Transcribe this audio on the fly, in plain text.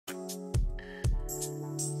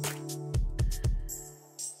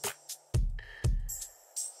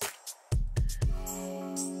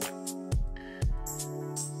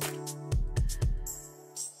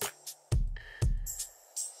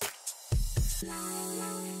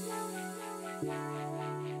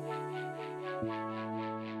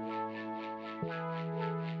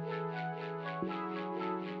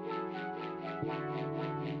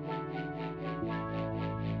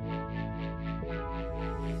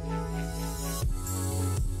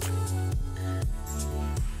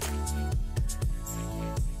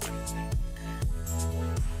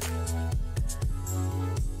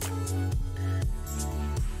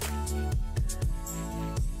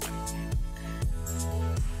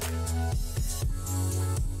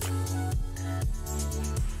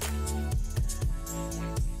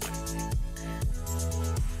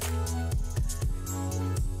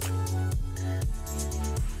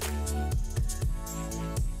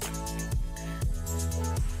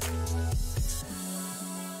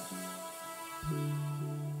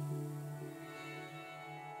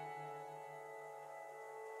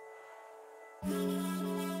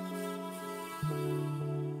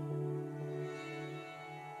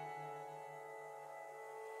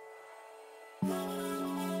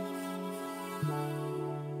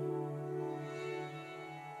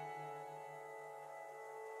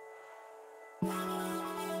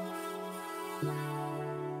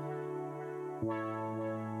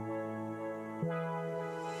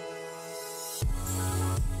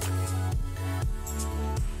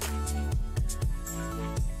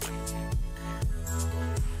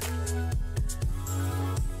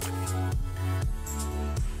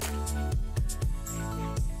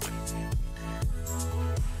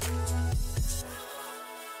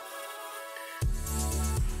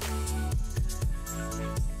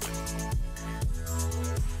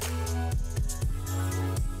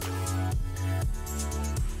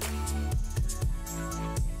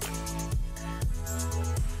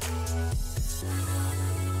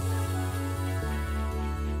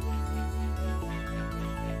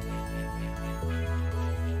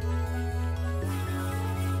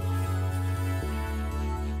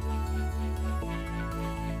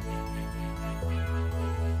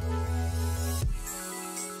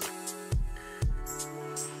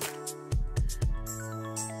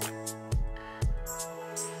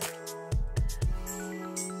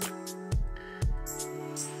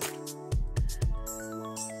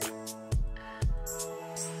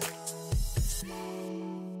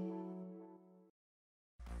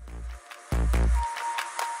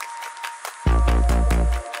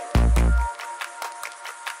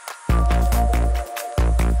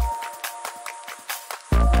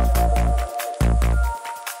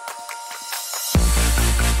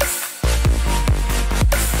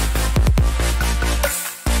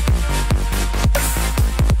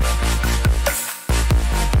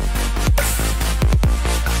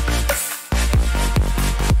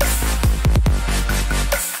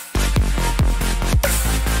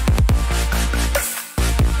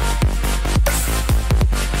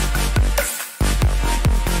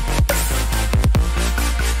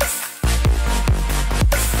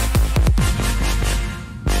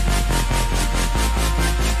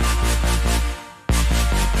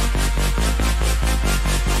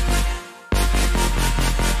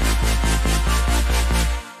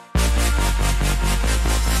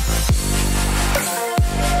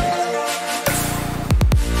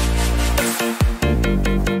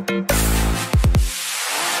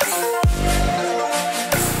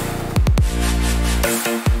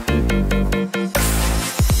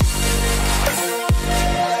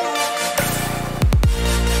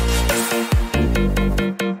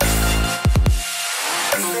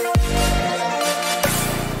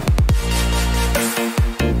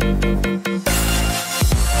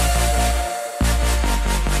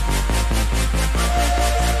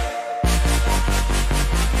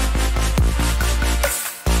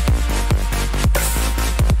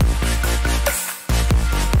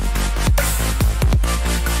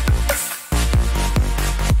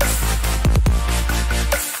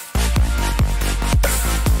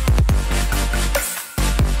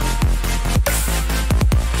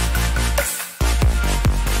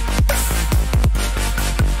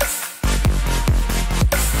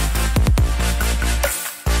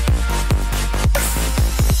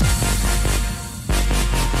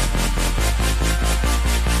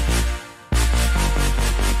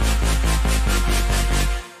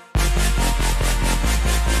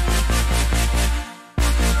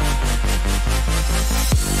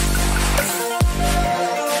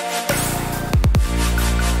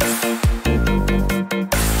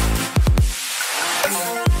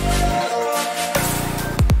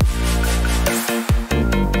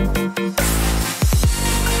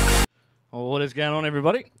What's going on,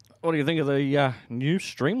 everybody? What do you think of the new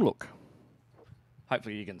stream look?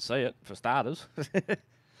 Hopefully you can see it, for starters.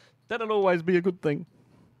 That'll always be a good thing.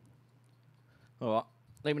 All right,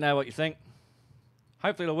 let me know what you think.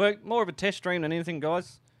 Hopefully it'll work. More of a test stream than anything,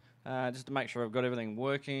 guys. Just to make sure I've got everything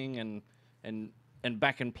working and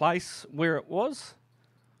back in place where it was.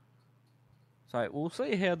 So we'll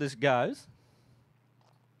see how this goes.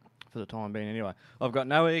 For the time being, anyway. I've got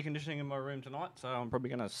no air conditioning in my room tonight, so I'm probably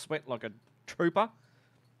going to sweat like a trooper.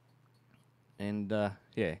 And,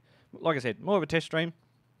 yeah, like I said, more of a test stream.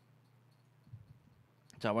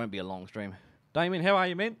 So it won't be a long stream. Damien, how are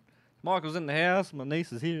you, man? Michael's in the house. My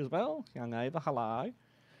niece is here as well. Young Ava, hello.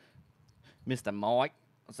 Mr. Mike,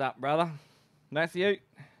 what's up, brother? Mathew.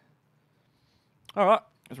 All right,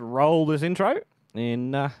 let's roll this intro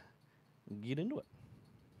and get into it.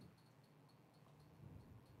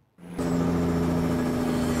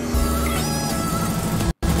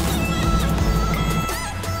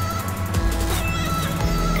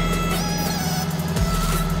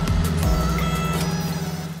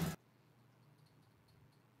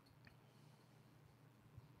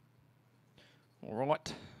 All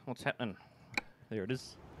right, what's happening? There it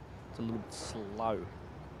is. It's a little bit slow.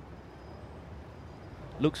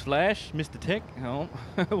 Looks flash, Mr. Tech. Oh,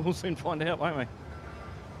 we'll soon find out, won't we?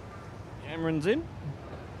 Cameron's in.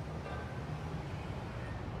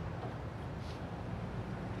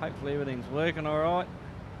 Hopefully everything's working all right.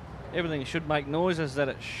 Everything should make noises that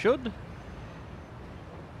it should.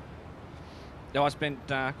 Now, I spent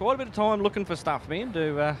quite a bit of time looking for stuff, man,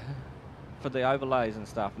 for the overlays and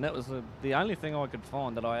stuff, and that was the only thing I could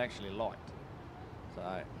find that I actually liked.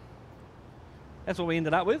 So that's what we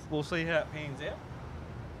ended up with. We'll see how it pans out.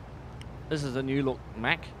 This is a new look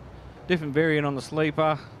Mack. Different variant on the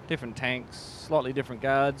sleeper, different tanks, slightly different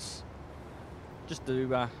guards. Just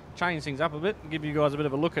to change things up a bit and give you guys a bit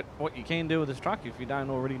of a look at what you can do with this truck if you don't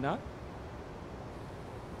already know.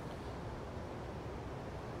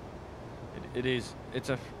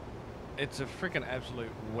 It's a freaking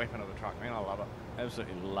absolute weapon of a truck, man. I love it.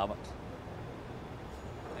 Absolutely love it.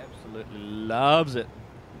 Absolutely loves it.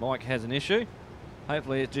 Mike has an issue.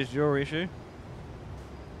 Hopefully it's just your issue.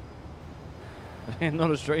 And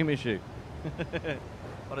not a stream issue.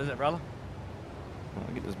 What is it, brother?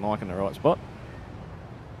 I'll get this mic in the right spot.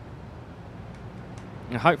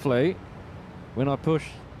 Now hopefully, when I push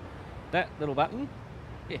that little button,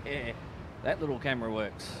 yeah, that little camera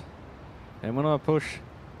works. And when I push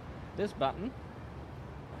this button,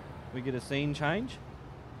 we get a scene change.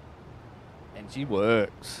 And she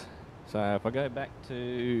works. So if I go back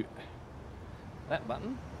to that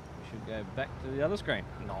button, we should go back to the other screen.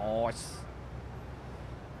 Nice.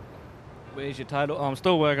 Where's your total? Oh, I'm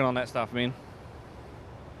still working on that stuff, man.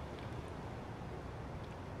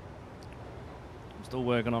 I'm still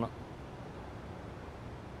working on it.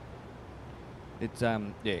 It's,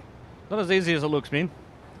 yeah, not as easy as it looks, man.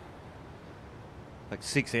 Like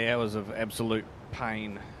 6 hours of absolute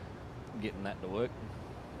pain getting that to work.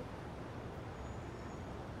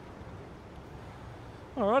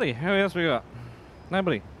 Alrighty, who else we got?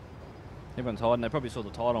 Nobody. Everyone's hiding. They probably saw the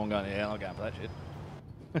title and going, yeah, I'm not going for that shit.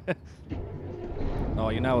 Oh,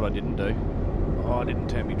 you know what I didn't do? Oh, I didn't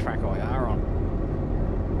turn my track IR on.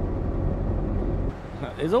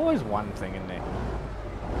 There's always one thing in there.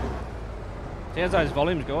 How's those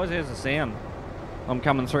volumes, guys? How's the sound? I'm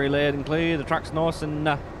coming through loud and clear. The truck's nice and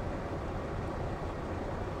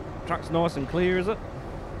clear, is it?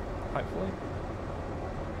 Hopefully.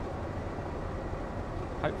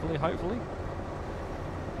 Hopefully.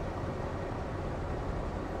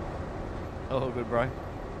 Oh, good, bro.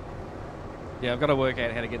 Yeah, I've got to work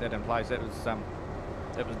out how to get that in place. That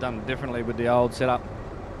was done differently with the old setup.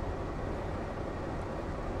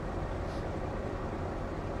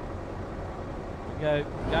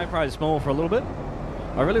 GoPro's small for a little bit.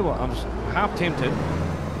 I really want. I'm half tempted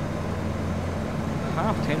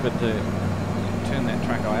to turn that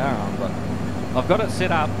track IR on, but I've got it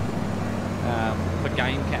set up for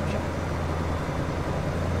game capture.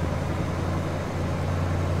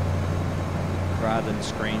 Rather than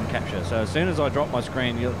screen capture. So as soon as I drop my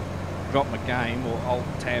screen, you'll drop my game, or I'll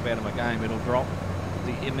tab out of my game, it'll drop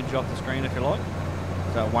the image off the screen if you like.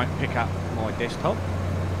 So it won't pick up my desktop.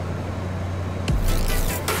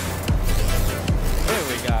 There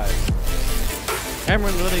we go.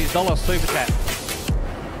 Cameron with his $1 super chat.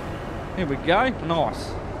 Here we go.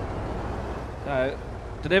 Nice. So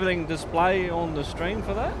did everything display on the stream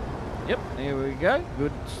for that? Yep, there we go.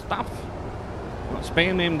 Good stuff.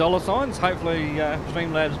 Spam them $signs. Hopefully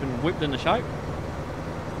Streamlabs been whipped into shape.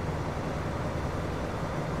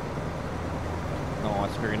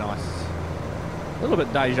 Nice, very nice. A little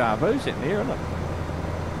bit deja vu sitting here, isn't it?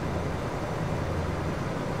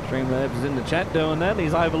 Streamlabs is in the chat doing that.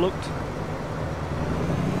 He's overlooked.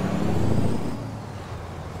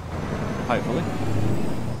 Hopefully.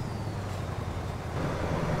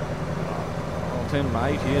 I'll turn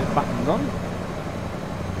my ATS buttons on.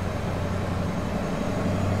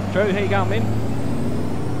 True, here you go, man.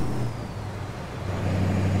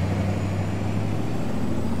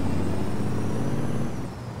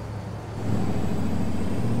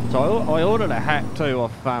 So I ordered a hat too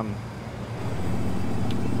off the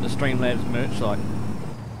Streamlabs merch site.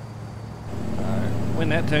 So when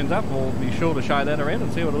that turns up, we'll be sure to show that around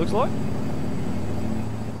and see what it looks like.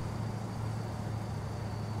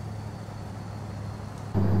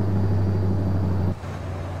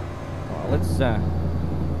 Well, let's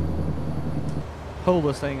pull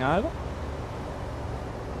this thing over.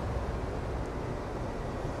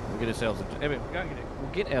 We'll get ourselves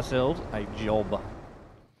a job.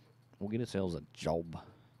 We'll get ourselves a job.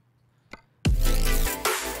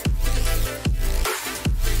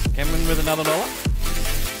 Cameron with another $1.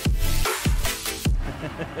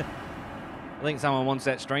 I think someone wants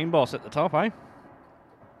that stream boss at the top, eh?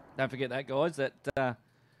 Don't forget that, guys. That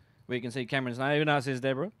where you can see Cameron's name. No, it says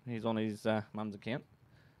Deborah. He's on his mum's account.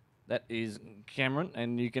 That is Cameron,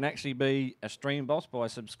 and you can actually be a stream boss by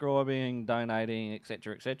subscribing, donating,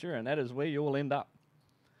 etc., etc., and that is where you'll end up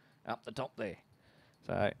the top there.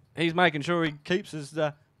 So he's making sure he keeps his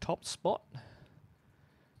top spot.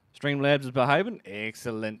 Streamlabs is behaving.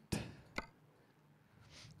 Excellent.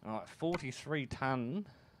 All right, 43 ton.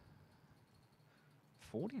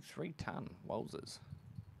 43 ton. Wowzers.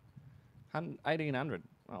 1800.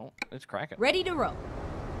 Well, let's crack it. Ready to roll.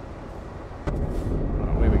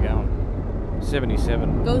 Right, where we going?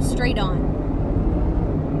 77. Go straight on.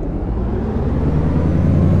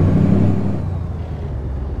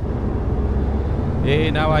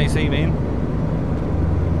 Yeah, no AC, man.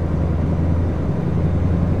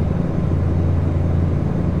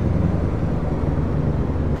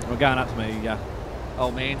 We're going up to me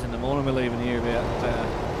old man's in the morning. We're leaving here about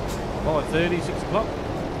 5:30, 6 o'clock.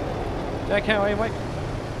 Jack, how are you, mate?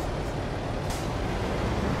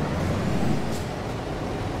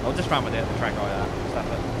 I'll just run without the track IR stuff.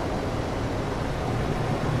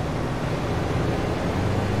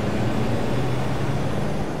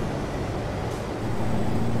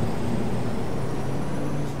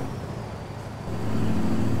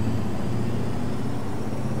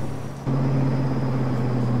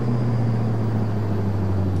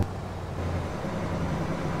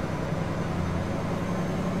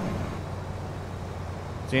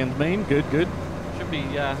 Sounds mean. Good, good. Should be,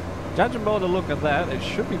 judging by the look of that, it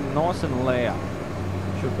should be nice and loud.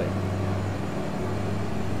 Should be.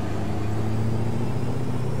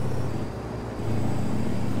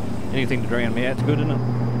 Anything to drown me out's good, isn't it?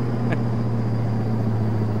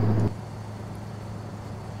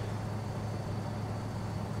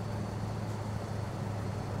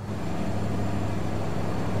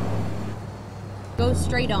 Go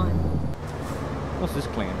straight on. What's this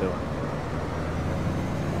clan doing?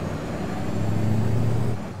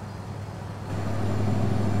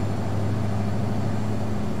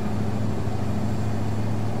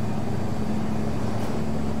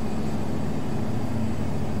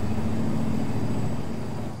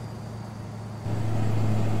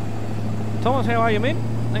 Thomas, how are you, man?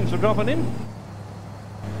 Thanks for dropping in.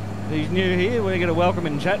 He's new here. We're going to welcome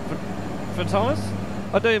in chat for Thomas.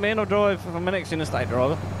 I do, man. I drive. I'm an ex-interstate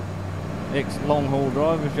driver. Ex-long-haul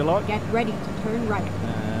driver, if you like. Get ready to turn right.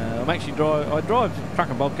 I'm actually I drive truck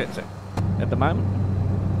and bobcats at the moment.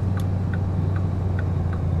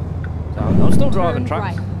 So I'm still driving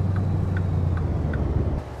trucks. Right.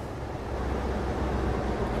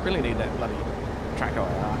 I really need that bloody track IR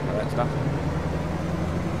for that stuff.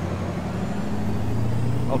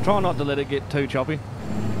 I'll try not to let it get too choppy.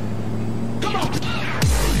 Come on.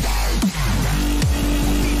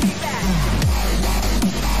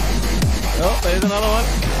 Oh, there's another one.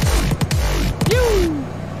 Yoo!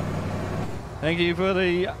 Thank you for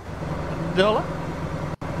the $1.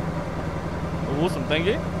 Awesome, thank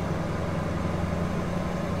you.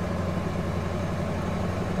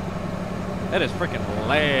 That is freaking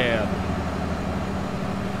loud.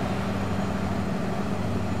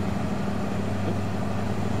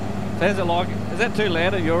 Sounds it like, is that too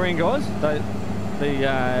loud at your end, guys? The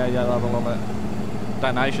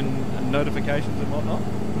donation and notifications and whatnot?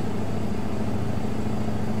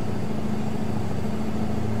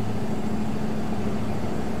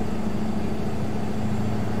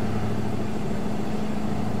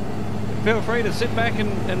 Feel free to sit back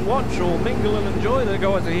and watch or mingle and enjoy. The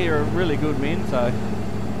guys are here are really good men, so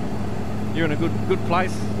you're in a good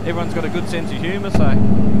place. Everyone's got a good sense of humour, so...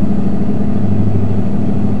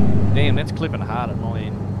 Damn, that's clipping hard at my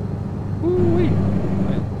end. Woo-wee.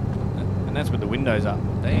 And that's with the windows up.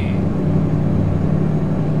 Damn.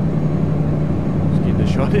 Just get the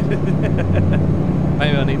shot in.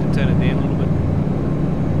 Maybe I need to turn it down a little bit.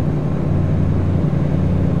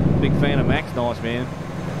 Big fan of Mack's nice, man.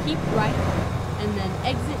 Keep right, and then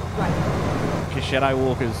exit right. Shadow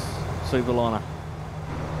Walker's superliner.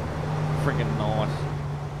 Freaking nice.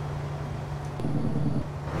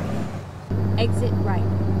 Exit right.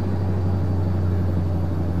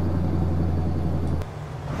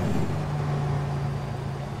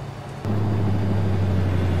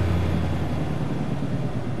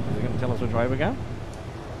 Is it going to tell us which way we're going?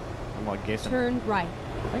 I'm like guessing. Turn right.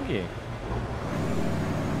 Thank you.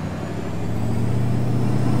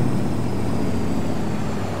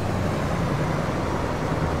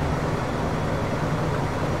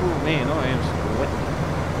 Oh man, I am sweating.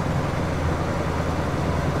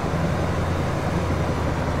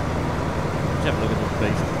 Let's have a look at this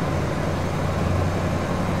beast.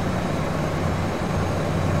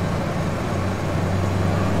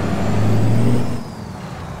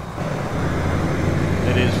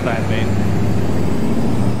 It is fat, man.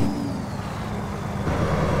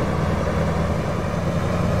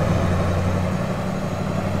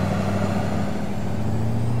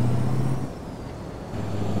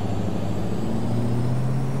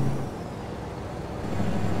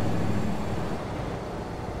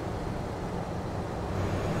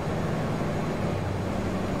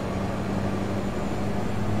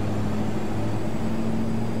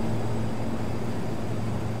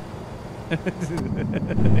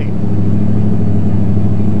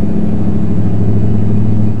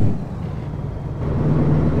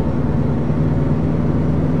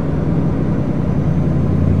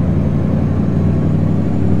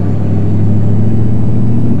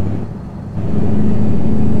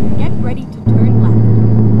 Get ready to turn left.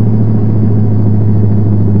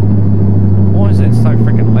 Why is that so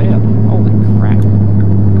freaking loud? Holy crap.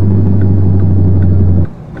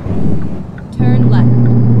 Turn left.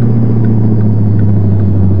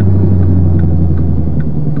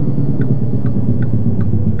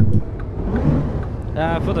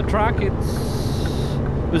 For the truck, it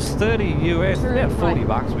was 30 US, Turn about 40 right.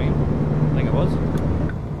 bucks, man. I think it was.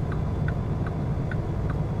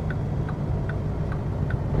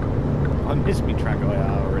 I missed me truck IR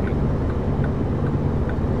already.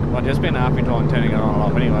 Well, I just spent half my time turning it on and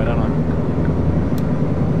off anyway, don't I?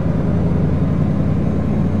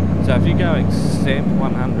 So if you go accept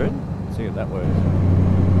 100, see if that works.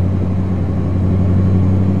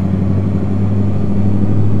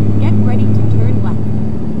 Get ready to turn left.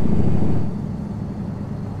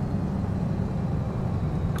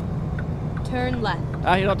 Turn left.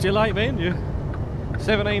 Ah, you're not too late, man. You're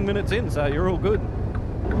 17 minutes in, so you're all good.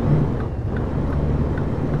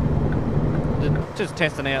 Just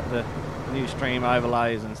testing out the new stream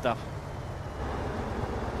overlays and stuff.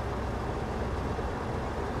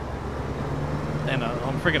 And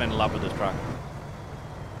I'm freaking in love with this truck.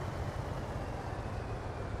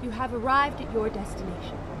 You have arrived at your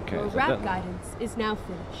destination. Okay, Your so route that- guidance is now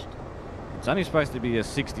finished. It's only supposed to be a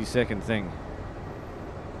 60-second thing.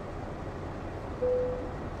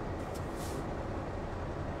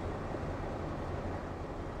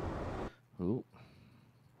 Ooh.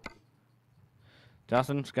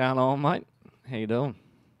 Justin, what's going on, mate? How you doing?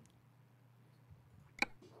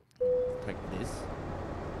 Take this.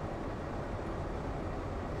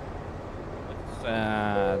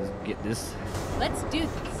 Let's get this. Let's do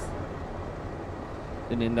this.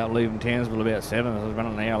 Didn't end up leaving Townsville about 7. I was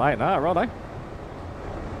running an hour late. Ah, righto.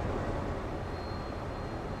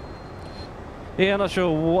 Yeah, I'm not sure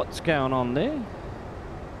what's going on there.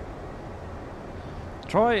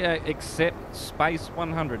 Try accept space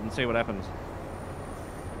 100 and see what happens.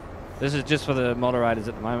 This is just for the moderators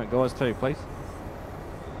at the moment, guys, too, please.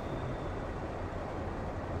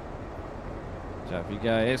 So if you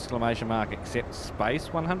go exclamation mark accept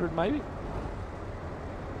space 100 maybe.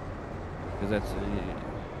 Because that's...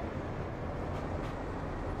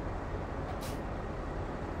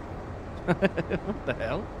 what the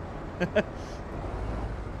hell?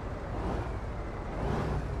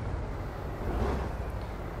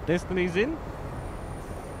 Destiny's in.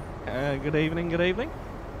 Good evening, good evening.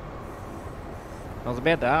 I was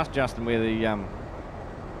about to ask Justin where the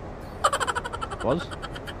was.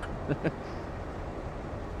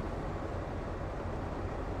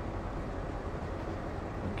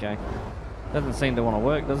 Okay. Doesn't seem to want to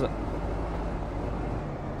work, does it?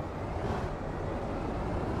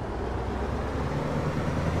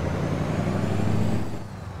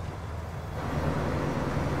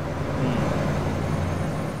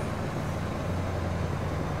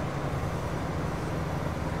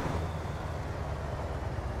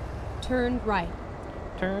 Turn right.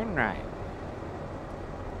 Turn right.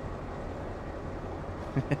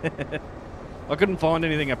 I couldn't find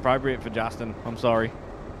anything appropriate for Justin. I'm sorry.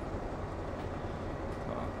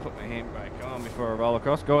 I'll put my handbrake on before I roll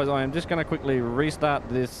across. Guys, I am just going to quickly restart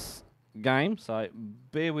this game, so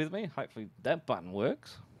bear with me. Hopefully that button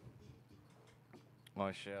works.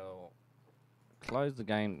 I shall close the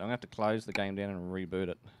game. I'm going to have to close the game down and reboot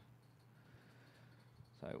it.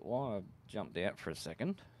 So while I've jumped out for a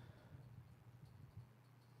second,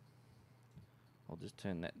 I'll just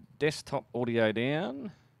turn that desktop audio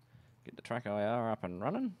down, get the track IR up and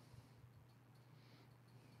running.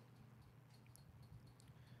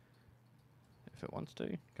 If it wants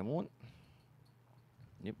to, come on.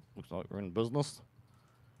 Yep, looks like we're in business.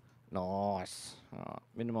 Nice. Alright,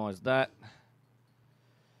 minimise that.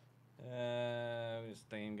 Where's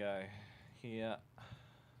Steam go? Here.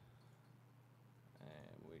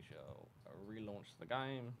 And we shall relaunch the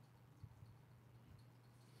game.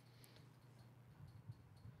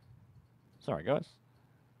 Sorry, guys.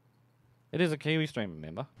 It is a Kiwi stream,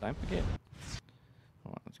 remember? Don't forget.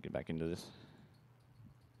 Alright, let's get back into this.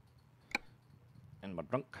 And my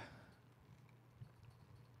drunk.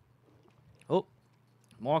 Oh,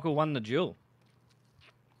 Michael won the duel.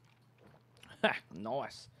 Ha,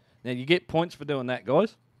 nice. Now you get points for doing that,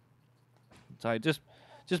 guys. So just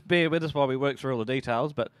bear with us while we work through all the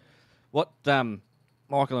details. But what Michael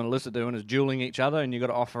and Alissa are doing is dueling each other, and you got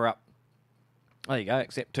to offer up. There you go.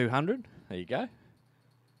 Accept 200. There you go.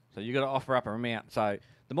 So you got to offer up an amount. So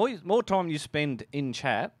the more time you spend in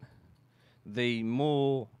chat, the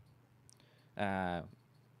more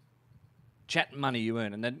chat money you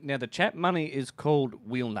earn. And now the chat money is called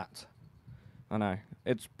wheel nuts. I know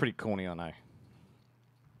it's pretty corny. I know.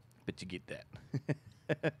 But you get that.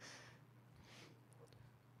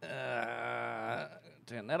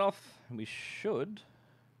 Turn that off. We should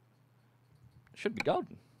be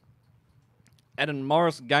golden. Adam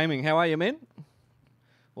Morris Gaming, how are you, man?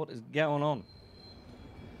 What is going on?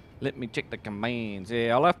 Let me check the commands.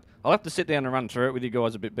 Yeah, I'll have to sit down and run through it with you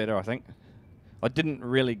guys a bit better, I think. I didn't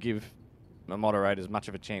really give my moderators much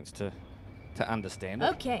of a chance to understand it.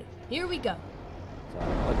 Okay, here we go. So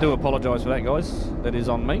I do apologise for that, guys. That is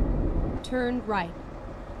on me. Turn right.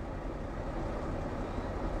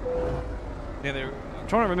 Now, I'm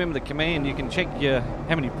trying to remember the command. You can check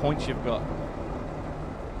how many points you've got.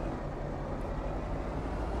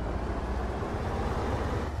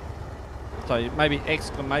 So maybe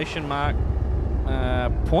exclamation mark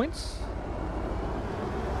points.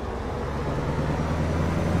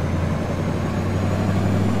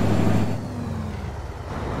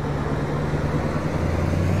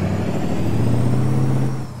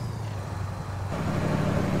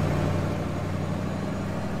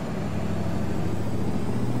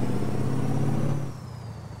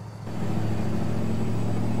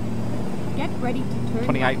 Get ready to turn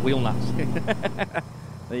 28 right. wheel nuts.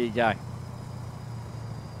 There you go.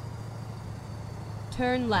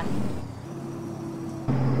 Turn left.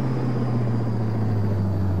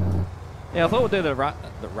 Yeah, I thought we'd do the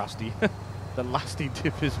rusty, the lusty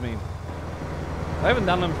dippers, man. I haven't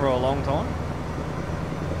done them for a long time.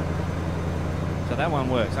 So that one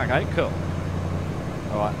works. Okay, cool.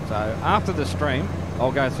 Alright, so after the stream,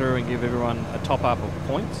 I'll go through and give everyone a top up of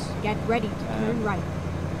points. Get ready to turn right.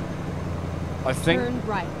 I think Turn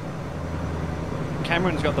right.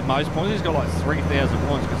 Cameron's got the most points. He's got like 3,000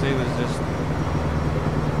 points because he was just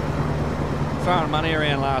throwing money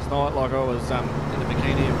around last night like I was in the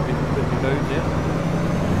bikini with my boobs out.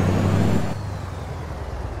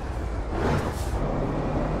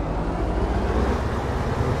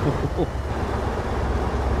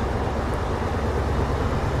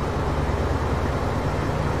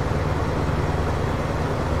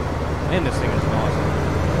 Man, this thing is nice.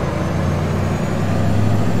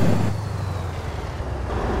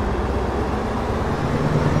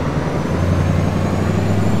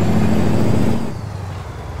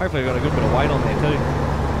 Hopefully we've got a good bit of weight on there too.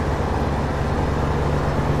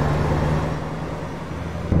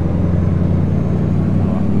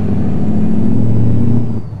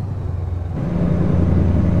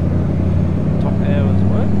 Top hours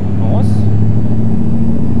work, nice.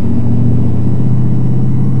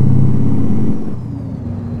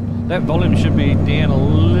 That volume should be down a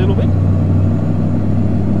little bit.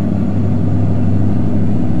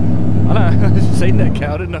 I know, I just seen that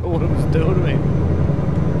car, I didn't know what it was doing to me.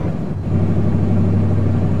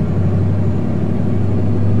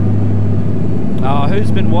 Who's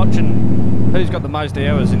been watching, who's got the most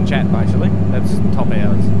hours in chat basically? That's top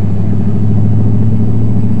hours.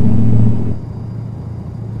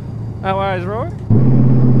 No worries, Roy.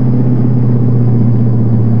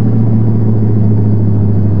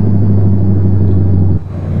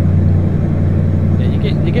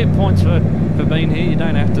 been here, you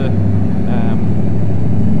don't have to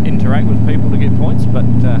interact with people to get points, but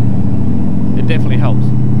it definitely helps.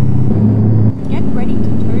 Get ready to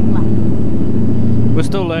turn left. We're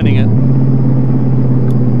still learning it.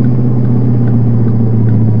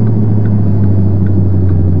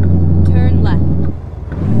 Turn left.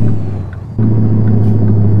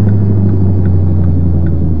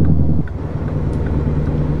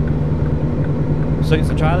 Suits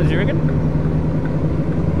the trailers, you reckon?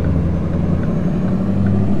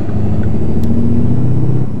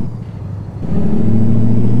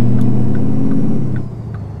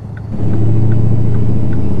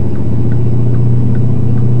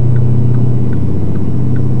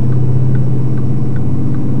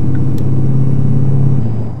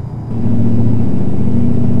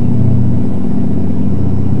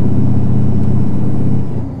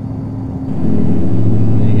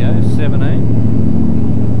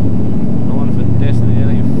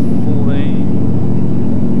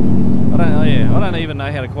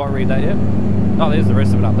 Quite read that yet. Oh, there's the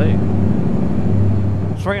rest of it up there.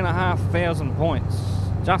 3,500 points.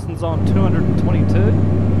 Justin's on 222.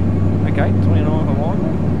 Okay, 29 for Michael.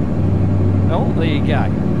 Oh, there you go.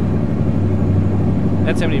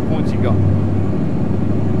 That's how many points you got.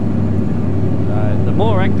 The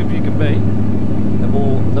more active you can be,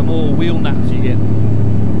 the more wheel nuts you get,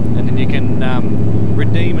 and then you can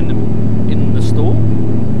redeem in the store.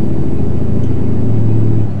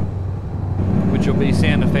 Which will be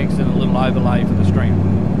sound effects and a little overlay for the stream,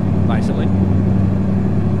 basically.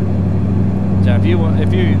 So if you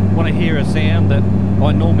want to hear a sound that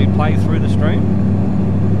I normally play through the stream,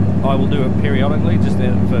 I will do it periodically, just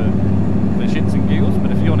for shits and giggles. But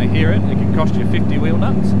if you want to hear it, it can cost you 50 wheel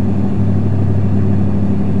nuts,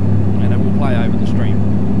 and it will play over the stream.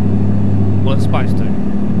 Well, it's supposed to.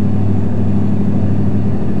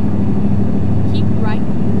 Keep right,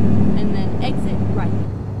 and then exit right.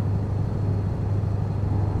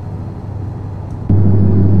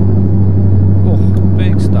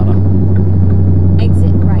 Big stutter.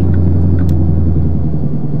 Exit right.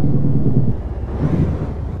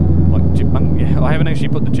 Like chipmunk, yeah. I haven't actually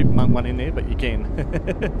put the chipmunk one in there, but you can.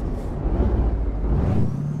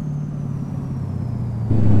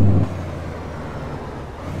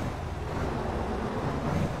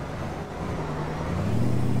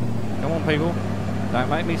 Come on, people. Don't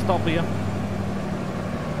make me stop here.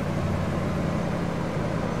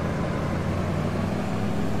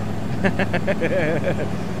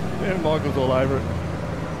 And Michael's all over it.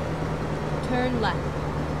 Turn left.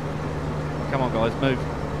 Come on, guys, move.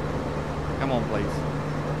 Come on, please.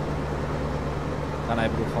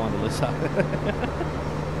 Unable to find Alissa.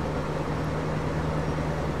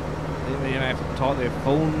 You're gonna have to type their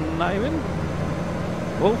full name in.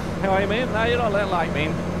 Wolf, how are you, man? No, you're not that late,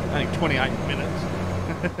 man. Only 28 minutes.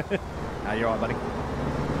 No, you're right, buddy.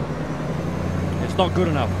 It's not good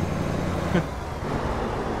enough.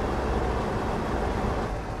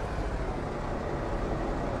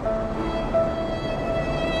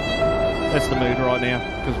 That's the mood right now,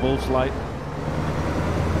 because Wolf's late. I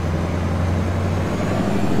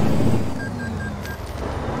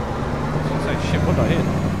was going to say, shit, what did I hit?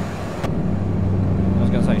 I was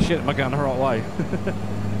going to say, shit, am I going the right way?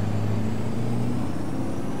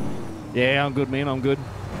 Yeah, I'm good, man, I'm good.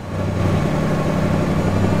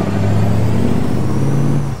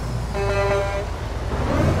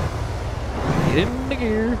 Get in the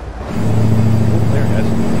gear. Oh, there it is.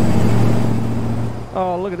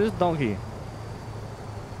 Oh, look at this donkey.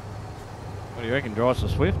 What do you reckon, drives so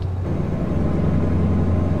swift?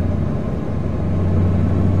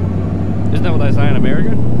 Isn't that what they say in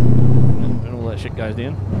America? And all that shit goes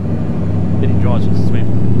down. Then he drives so swift.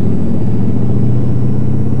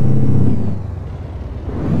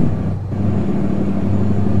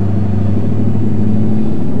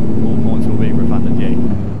 All points will be refunded, yeah.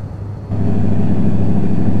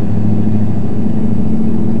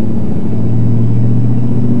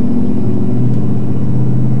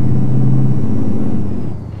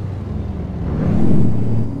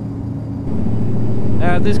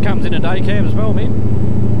 This comes in a day cab as well, man.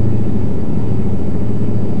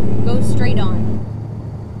 Go straight on.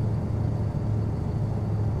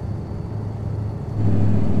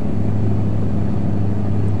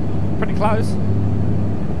 Pretty close.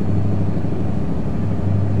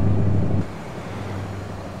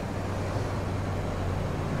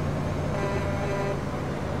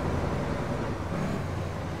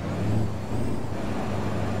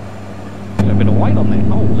 Got a bit of weight on there.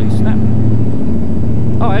 Holy snap.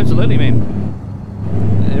 Oh, absolutely, man.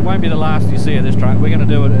 It won't be the last you see of this truck. We're going to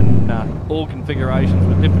do it in all configurations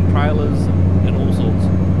with different trailers and all sorts.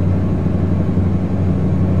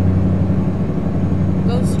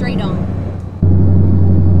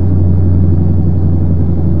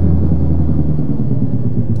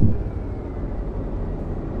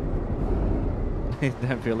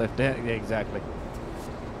 Don't feel left out. Yeah, exactly.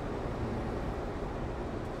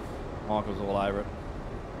 Michael's all over it.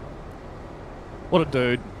 What a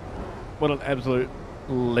dude. What an absolute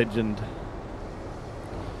legend.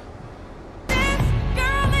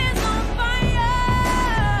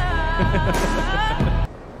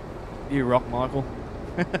 You rock, Michael.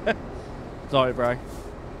 Sorry, bro.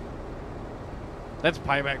 That's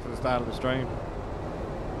payback for the start of the stream.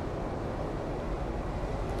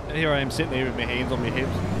 And here I am sitting there with my hands on my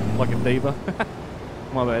hips like a diva.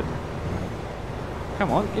 My bad.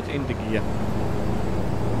 Come on, get into gear.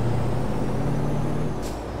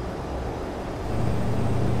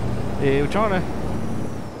 Yeah,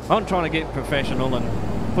 I'm trying to get professional and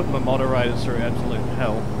put my moderators through absolute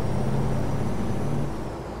hell.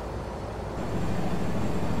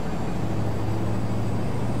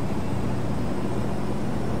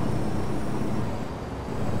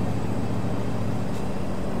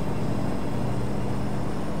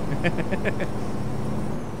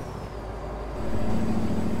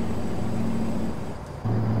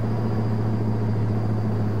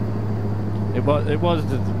 It was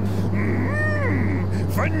the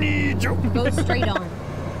funny joke. Go straight on.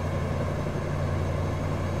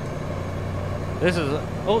 This is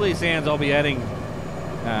all these sounds I'll be adding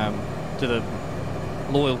to the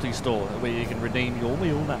loyalty store where you can redeem your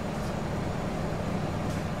meal nuts.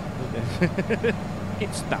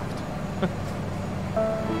 Get stuffed.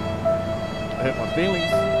 Hurt my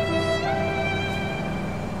feelings.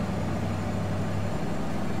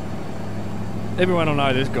 Everyone will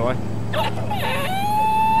know this guy.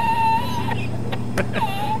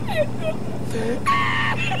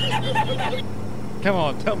 Come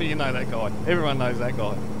on, tell me you know that guy. Everyone knows that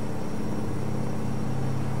guy.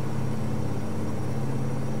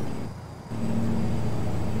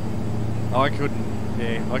 I couldn't,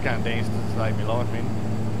 yeah, I can't dance to save my life, man.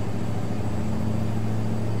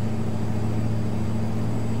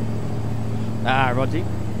 Ah, Roger.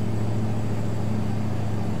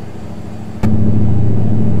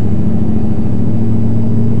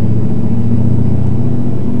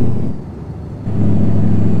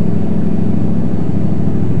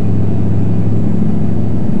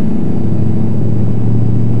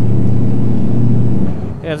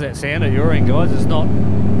 How's that sound at your end, guys? It's not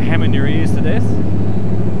hammering your ears to death.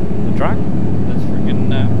 The truck. It's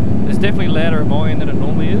freaking. It's definitely louder at my end than it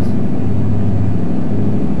normally is.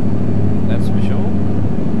 That's for sure.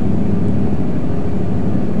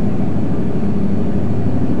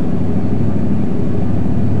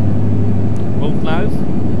 Wolf nose.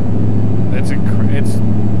 It's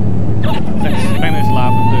that Spanish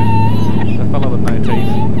laughing dude. The fellow with no teeth.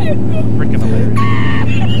 Freaking hilarious.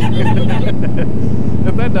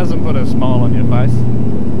 If that doesn't put a smile on your face.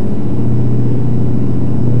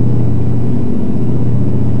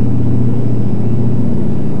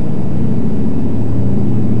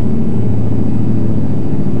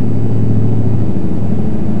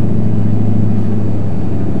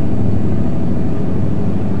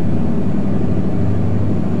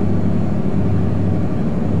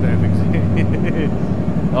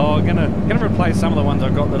 Oh, I'm gonna replace some of the ones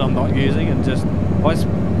I've got that I'm not using and just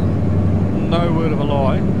no word of a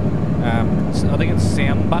lie. I think it's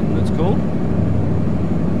sound button it's called.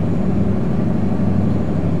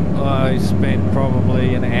 I spent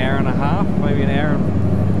probably an hour and a half, maybe an hour,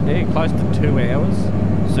 yeah, close to 2 hours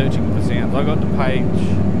searching for sounds. I got to page,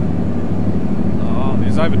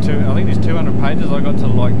 I think there's 200 pages. I got to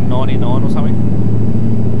like 99 or something.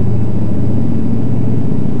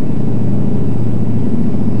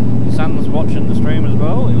 Son's watching the stream as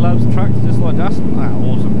well. He loves trucks just like us. Ah,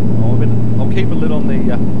 awesome. I'll keep a lid on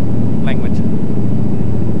the language.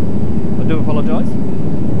 I do apologise.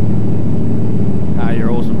 Ah,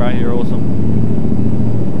 you're awesome, bro. You're awesome.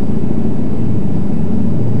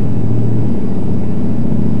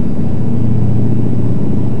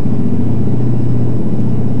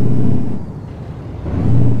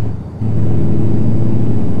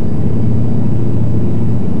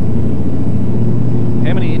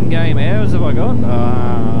 How many in-game hours have I got?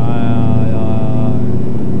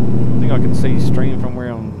 I can see Steam from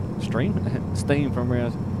where I'm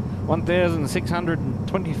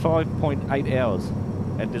 1,625.8 hours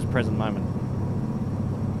at this present moment.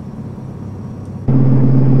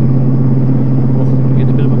 Oh, get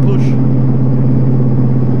a bit of a push.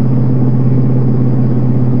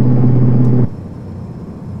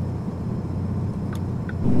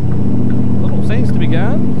 Well, all seems to be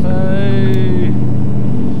going, so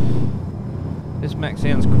this Mack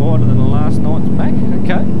sounds quieter than the last night's Mack.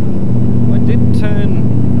 Okay.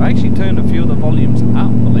 I actually turned a few of the volumes up,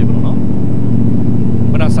 believe it or not.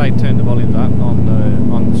 When I say turn the volumes up on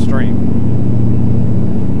the stream,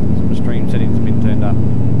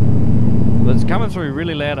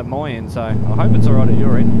 really loud at my end, so I hope it's alright at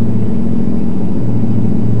your end.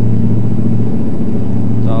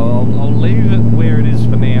 So I'll leave it where it is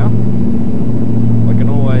for now. I can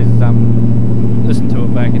always listen to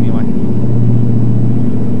it back anyway.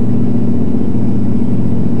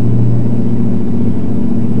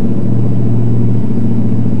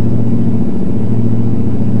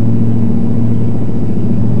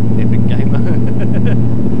 Epic gamer.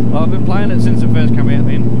 Well, I've been playing it since it first came out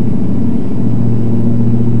then.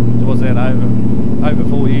 So what's that, over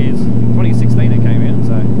 4 years? 2016 it came out,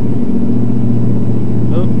 so.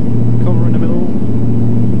 Oh, cover in the middle.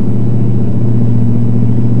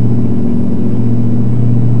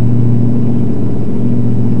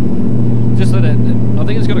 Just that I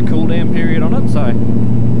think it's got a cooldown period on it, so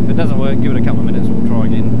if it doesn't work, give it a couple of minutes, we'll try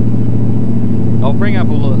again. I'll bring up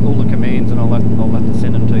all the commands and I'll have to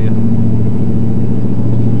send them to you.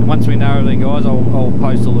 And once we know everything, guys, I'll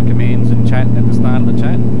post all the commands in chat at the start of the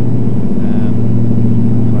chat.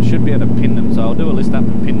 And I should be able to pin them, so I'll do a list up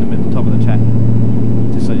and pin them at the top of the chat,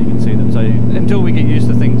 just so you can see them. So until we get used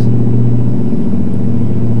to things.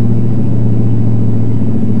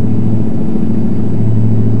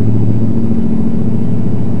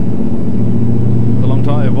 A long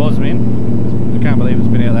time it was, man. I can't believe it's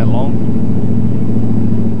been out that long.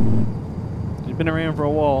 It's been around for a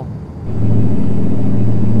while.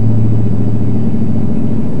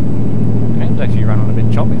 Game's actually running a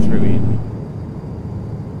bit choppy through here.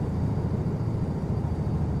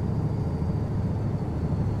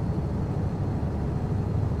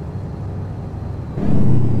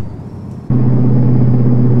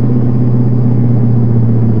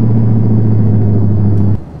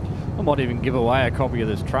 I might even give away a copy of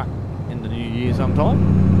this truck in the new year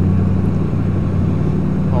sometime.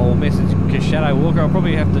 I'll message Shadow Walker. I'll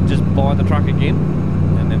probably have to just buy the truck again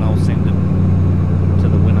and then I'll send it to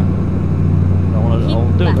the winner.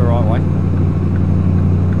 I'll do it the right way. I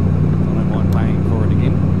don't mind paying for it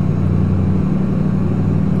again.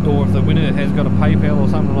 Or if the winner has got a PayPal or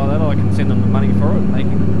something like that, I can send them the money for it and they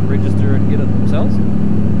can register and get it themselves.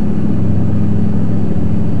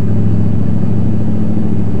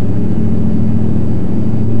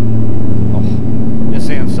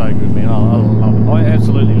 Sounds so good, man. I love it. I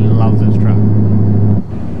absolutely love this truck.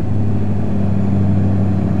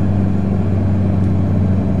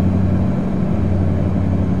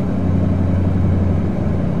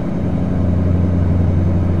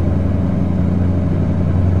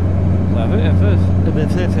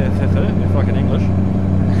 If I can English.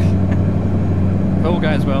 If all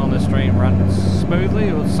goes well and the stream runs smoothly,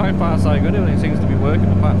 so far so good. Everything seems to be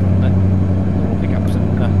working apart from the little hiccups and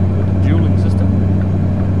with the dueling system.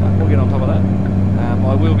 We'll get on top of that.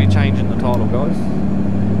 I will be changing the title, guys.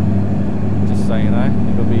 Just so you know,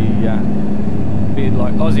 it'll be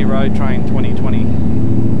like Aussie Road Train 2020.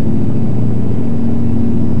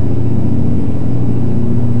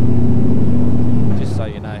 Just so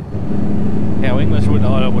you know. How English would,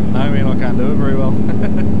 I wouldn't know, man. I can't do it very well.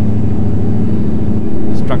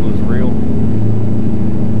 The struggle is real.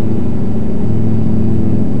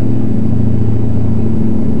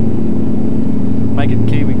 Making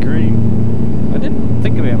kiwi green. I didn't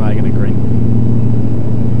think about making it green.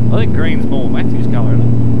 I think green's more Mathew's colour,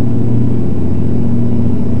 isn't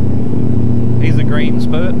it? He's a green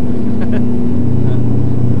spurt.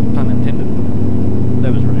 Pun intended.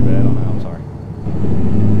 That was really bad, I know, I'm sorry.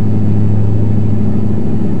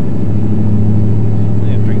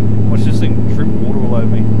 Yeah, watch this thing drip water all over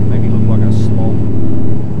me. Make me look like a slob.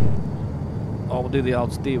 Oh, we'll do the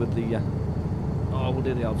old steer with the we'll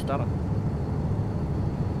do the old stutter.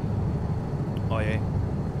 Oh yeah.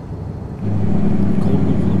 Cold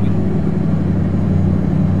move for the win.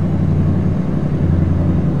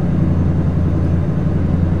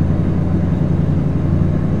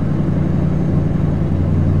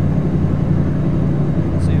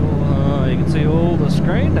 See all, you can see all the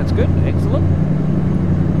screen. That's good. Excellent.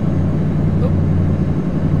 Oh.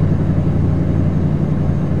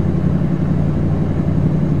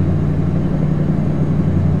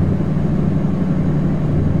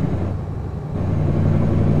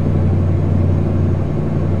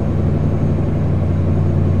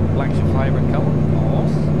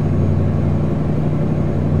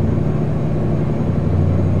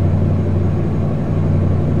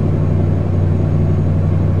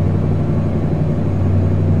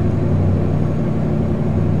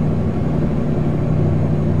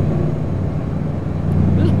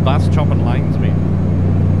 Chopping lanes, man.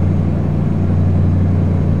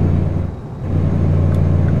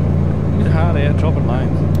 It's hard out chopping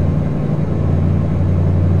lanes.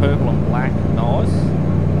 Purple and black, nice.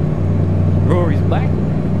 Rory's back.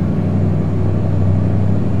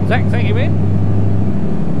 Zach, thank you, man.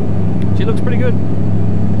 She looks pretty good.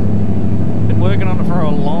 Been working on it for a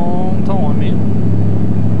long time, man.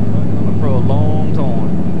 Working on it for a long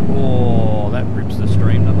time. Oh, that rips the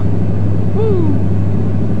stream, doesn't it? Woo!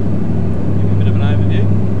 Give you a bit of an overview.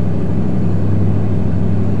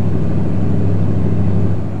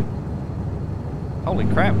 Holy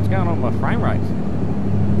crap, what's going on with my frame rates?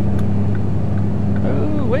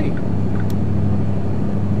 Ooh wee.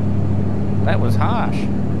 That was harsh.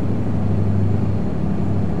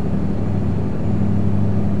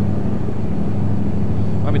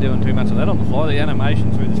 Won't be doing too much of that on the fly. The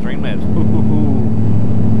animation through the Streamlabs.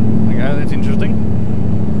 Okay, that's interesting.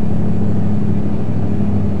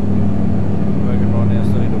 Working right now,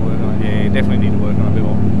 still need to work on it. Yeah, definitely need to work on it a bit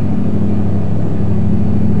more.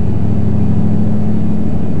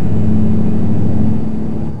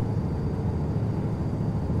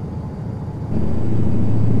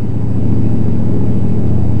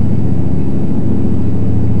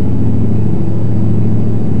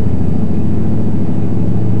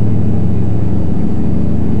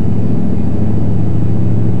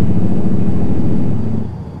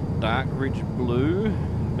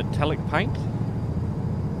 Paint.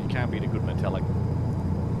 You can't beat a good metallic.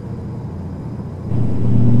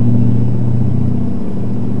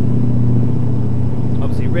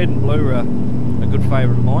 Obviously red and blue are a good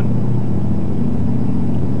favourite of mine.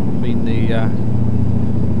 Being the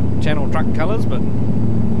channel truck colours, but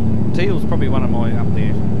teal's probably one of my up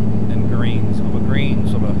there. And greens. I'm a green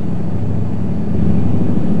sort of.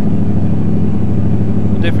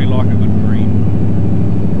 I definitely like a good green.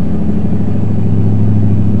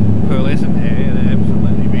 Pearlescent, yeah,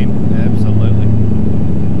 absolutely, man, absolutely.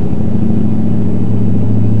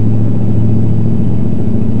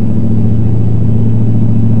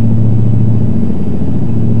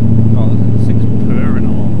 Oh, this thing's purring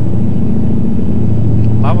along.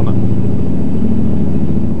 Loving it.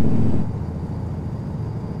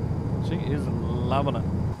 She is loving it.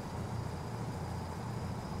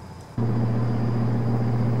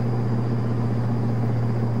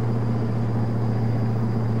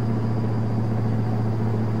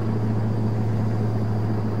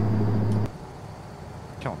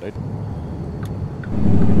 Come on, dude.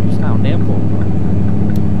 Just down there for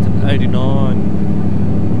it's an 89.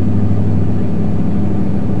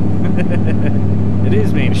 It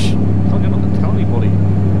is, man. Shh. Look at the Tony body.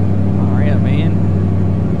 Alright, man.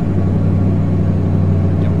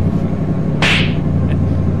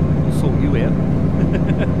 I'll sort you out.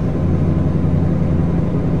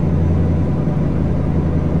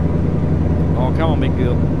 Oh, come on, big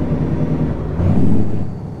girl.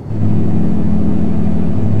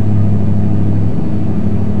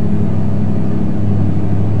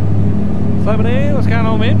 Over there, what's going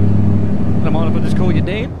on, man? Don't mind if I just call you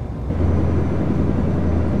Dan.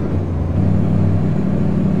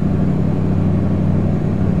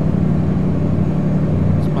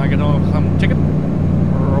 Smoking on some chicken.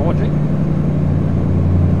 Roger.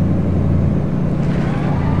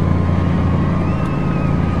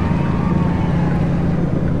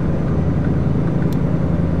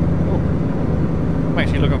 Oh. I'm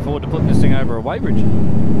actually looking forward to putting this thing over a weighbridge.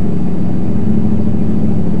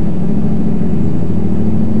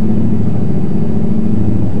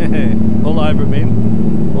 All over it, man.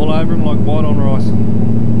 All over him like white on rice.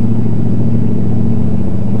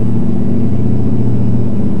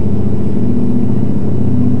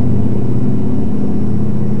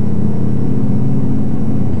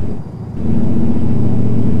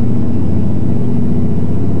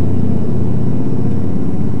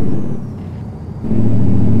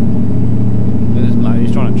 There's no,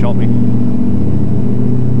 he's trying to chop me.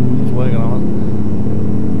 He's working on it.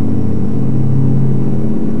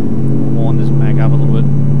 This Mack up a little bit.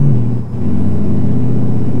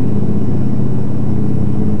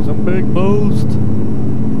 Some big boost.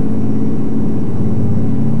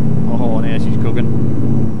 Oh, now she's cooking.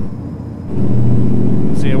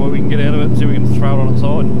 See what we can get out of it. See if we can throw it on its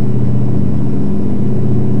side.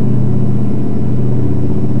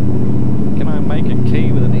 Can I make a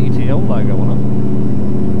key with an ETL logo on it?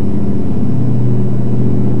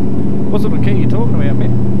 What sort of key are you talking about,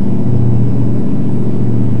 man?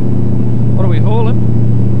 What are we hauling?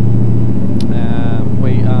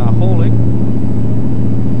 We are hauling.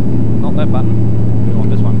 Not that button. We want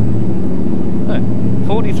this one. Oh,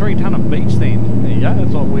 43 tonne of beach sand. There you go.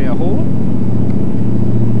 That's what we are hauling.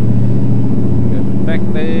 Get back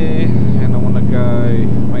there, and I want to go.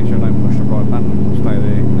 Make sure I don't push the right button. Stay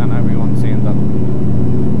there. No, no, we want sands up.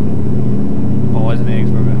 Pies and eggs,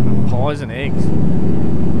 remember? Pies and eggs.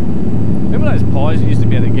 Remember those pies you used to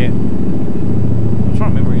be able to get? I'm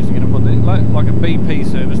trying to remember where you used to get them. Put the like a BP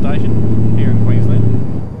service station here in Queensland.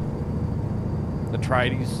 The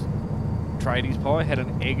tradies pie had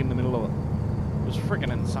an egg in the middle of it. It was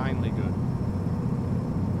freaking insanely good.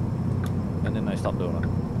 And then they stopped doing it.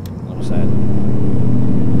 That was sad.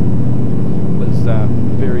 It was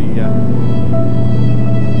very sad.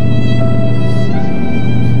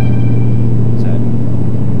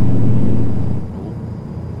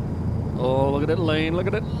 Oh, look at it lean! Look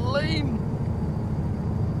at it lean!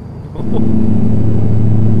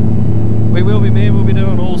 We will be, man. We'll be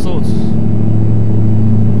doing all sorts.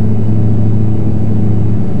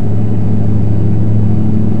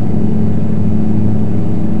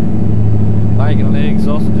 Bacon and eggs,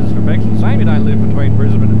 sausages for breakfast. Shame you don't live between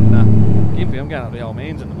Brisbane and Gympie. I'm going up to the old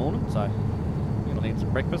man's in the morning, so I'm going to need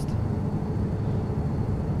some breakfast.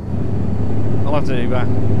 I'll have to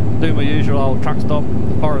do my usual old truck stop,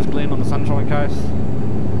 Forest Glen on the Sunshine Coast.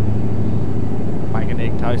 Make an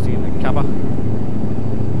egg toasty in the cuppa.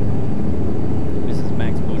 This is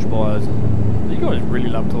Mack's bushfires. You guys really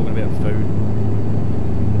love talking about food.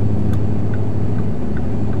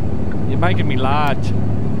 You're making me large.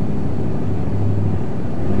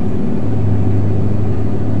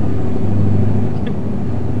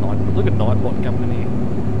 Look at Nightbot coming in here.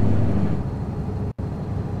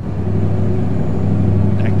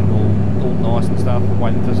 Acting all nice and stuff,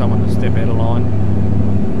 waiting for someone to step out of line.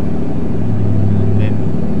 And then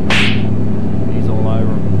he's all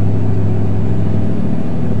over him.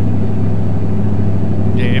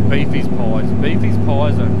 Yeah, Beefy's pies. Beefy's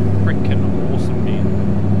pies are freaking awesome, man.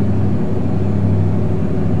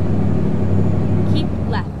 Keep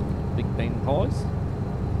left. Big bean pies.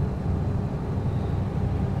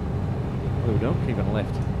 What are we doing? Keeping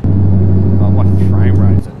left. Oh, my frame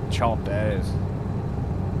rates are chopped as.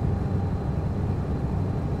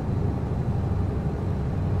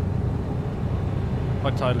 I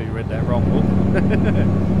totally read that wrong, Wolf.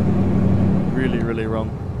 Really, really wrong.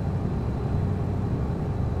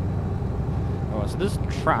 Alright, so this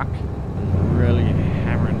truck is really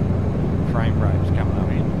hammering frame rates coming up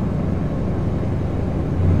here.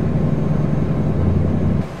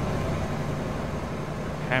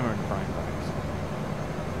 Hammering frame rates.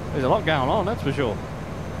 There's a lot going on, that's for sure.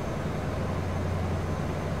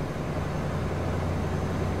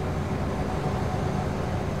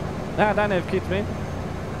 No, I don't have kids, man.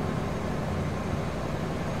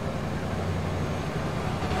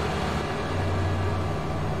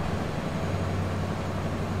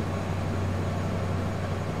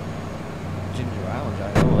 Ginger ale,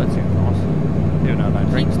 Jay. Oh, that sounds nice. Even though I don't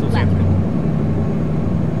drink, still sounds good.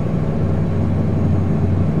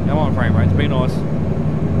 Come on, frame rates, be nice. I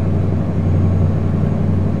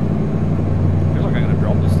feel like I'm going to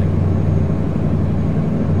drop this thing.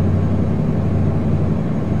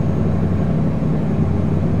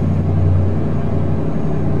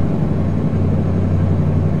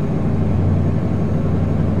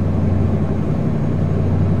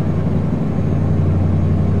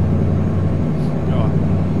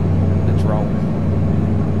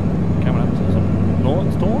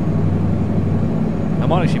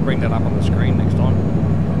 Bring that up on the screen next time.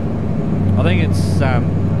 I think it's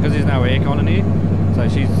because there's no aircon in here, so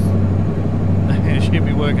she'll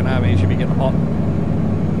be working over here, she'll be getting hot.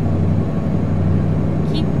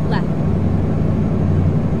 Keep left.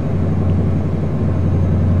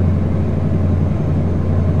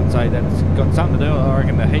 I'd say that's got something to do with, I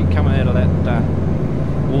reckon, the heat coming out of that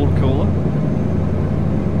water cooler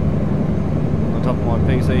on top of my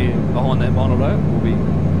PC behind that monitor will be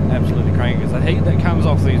absolutely cranky, because the heat that comes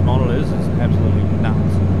off these monitors is absolutely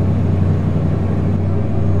nuts.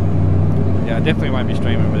 Yeah, I definitely won't be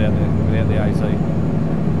streaming without the AC.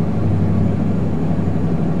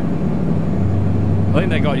 I think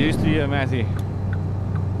they got used to you, Mathew.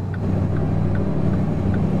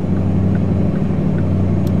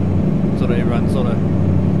 Sort of everyone sort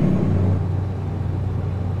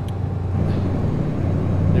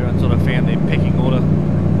of found their pecking order.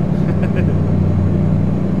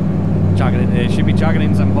 Chugging in there, should be chugging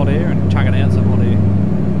in some hot air and chugging out some hot air.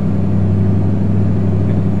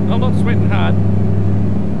 I'm not sweating hard.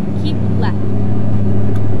 Keep left.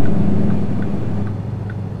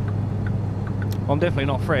 I'm definitely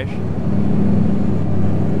not fresh.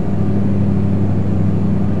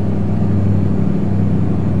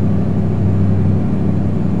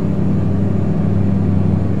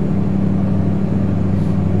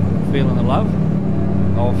 Feeling the love?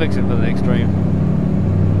 I'll fix it for the next stream.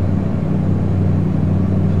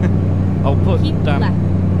 I'll put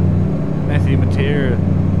Mathew Mataira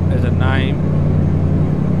as a name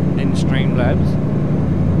in Streamlabs,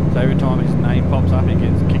 so every time his name pops up he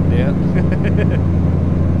gets kicked out.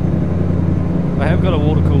 I have got a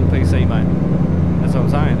water-cooled PC, mate. That's what I'm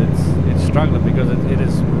saying. It's struggling because it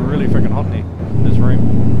is really freaking hot in here, in this room.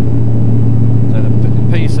 So the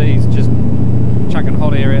PC's just chucking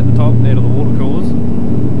hot air out the top, out of the water coolers.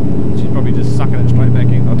 She's probably just sucking it straight back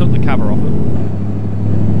in. I took the cover off it.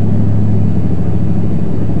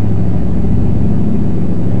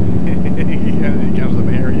 Here comes the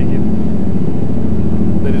Mary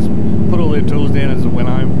again. They just put all their tools down as it went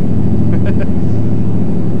home.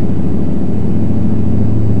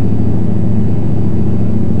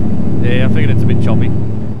 Yeah, I figured it's a bit choppy.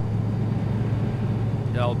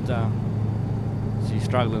 The old, she's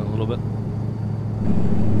struggling a little bit.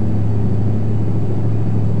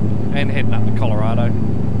 And heading up to Colorado.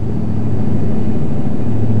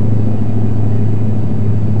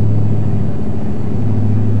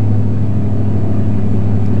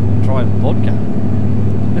 Try vodka.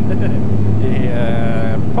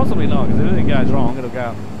 Yeah, possibly not, because if anything goes wrong, it'll go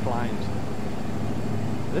up in flames.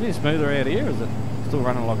 Is it any smoother out here, or is it still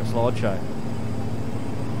running like a slideshow?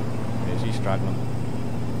 Yeah, she's struggling.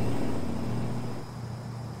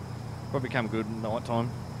 Probably come good at night time.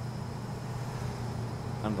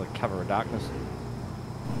 Under the cover of darkness.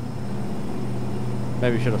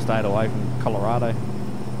 Maybe we should have stayed away from Colorado.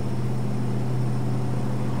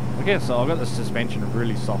 I guess so. I've got the suspension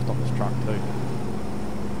really soft on this truck too.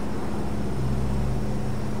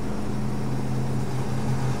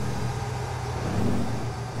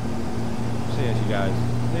 See how she goes.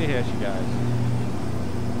 See how she goes.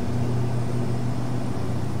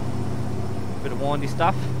 Bit of windy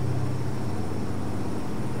stuff.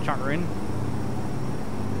 Chuck her in.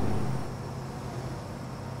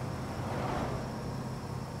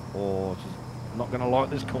 Oh, she's not going to like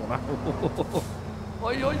this corner.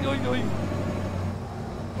 Oi, oi, oi, oi.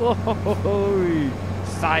 Oh,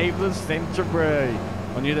 save the century.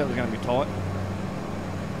 I knew that was going to be tight.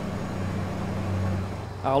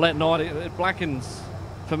 Oh, that night, it blackens.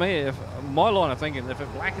 For me, if my line of thinking, if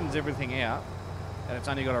it blackens everything out, and it's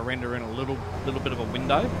only got to render in a little bit of a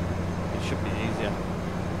window, it should be easier.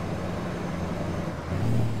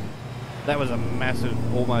 That was a massive,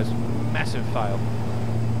 almost massive fail.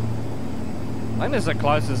 I think that's the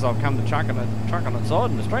closest I've come to chucking a truck on its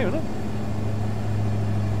side in the stream, isn't it?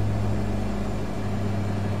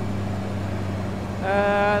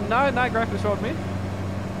 No graphics right mid.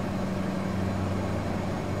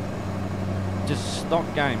 Just stock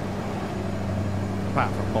game.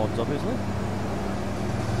 Apart from mods, obviously.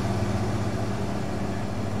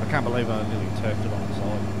 I can't believe I nearly turfed it on the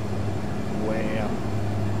side. Wow.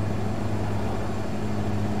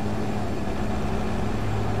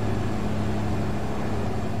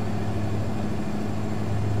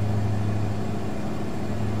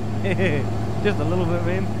 Just a little bit,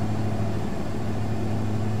 man.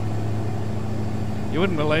 You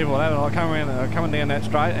wouldn't believe what happened. I come around, coming down that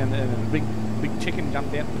straight, and a big chicken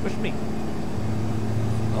jumped out and pushed me.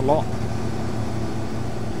 A lot.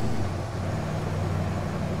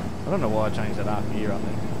 I don't know why I changed that half gear up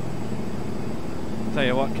there. Tell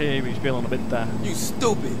you what, Kiwi's feeling a bit. You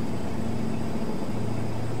stupid.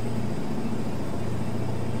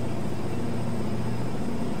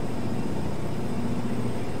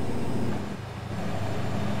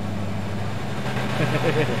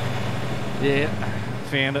 Yeah,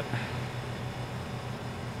 found it.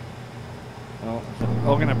 Well, I'm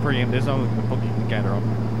going to preempt this. I'm going to put the indicator on.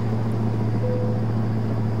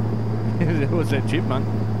 What's that chipmunk?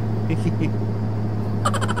 Push me.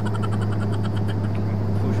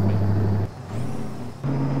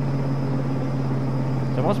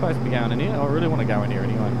 So am I supposed to be going in here? I really want to go in here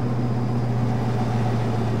anyway.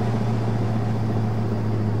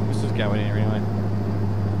 Let's just go in here anyway.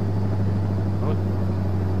 Oh,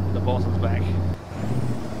 the boss is back.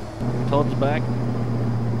 Todd's back.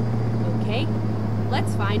 Okay,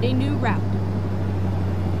 let's find a new route.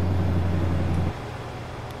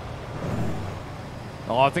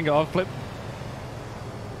 Oh, I think I've flipped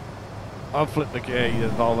the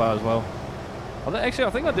Volvo as well. Actually, I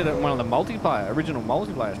think I did it in one of the original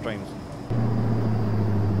multiplayer streams.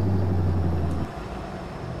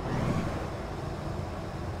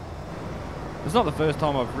 It's not the first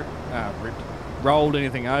time I've rolled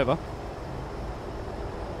anything over.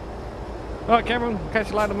 Alright, Cameron, catch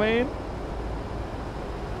you later, man.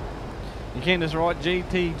 You can just write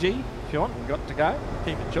GTG if you want. We've got to go.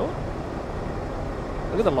 Keep it short.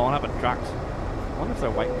 Look at the lineup of trucks. I wonder if they're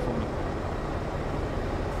waiting for me.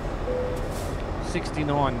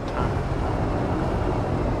 69 tonne.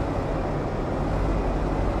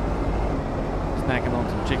 Snacking on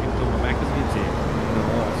some chicken till the Macca's here.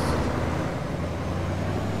 Nice.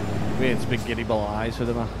 We had spaghetti bolognese for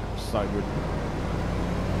dinner. So good.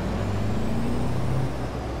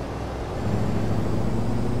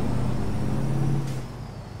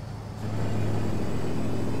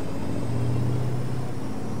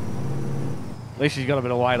 least she's got a bit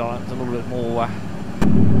of weight on it. It's a little bit more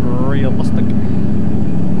realistic.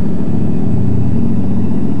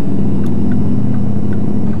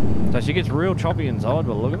 So she gets real choppy inside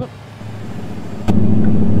by the look of it.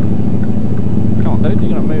 Come on, dude, you're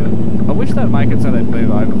gonna move it. I wish they'd make it so they'd move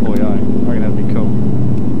over for you. I reckon that'd be cool.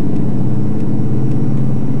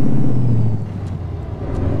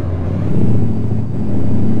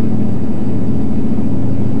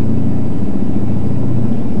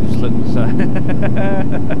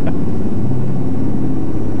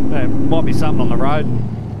 There might be something on the road.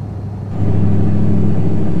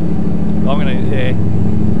 I'm gonna, yeah,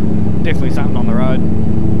 definitely something on the road.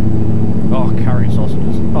 Oh, curry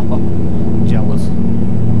sausages. Oh, jealous.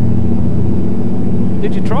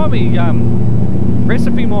 Did you try me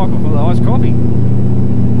recipe, Michael, for the iced coffee?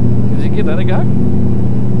 Did you give that a go?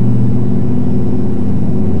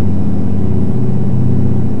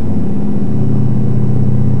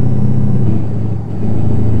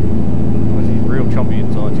 Choppy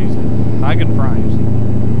inside, she's hugging frames.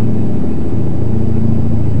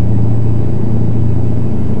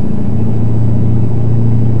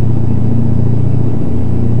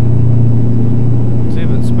 See if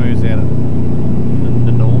it smooths out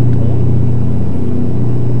the norm torn.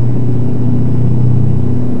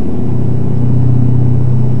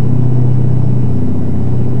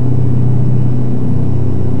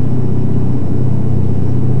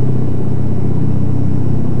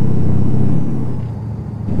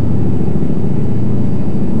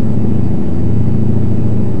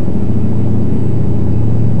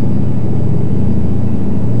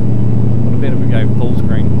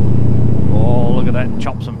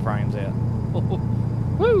 Chop some frames out.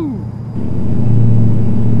 Woo!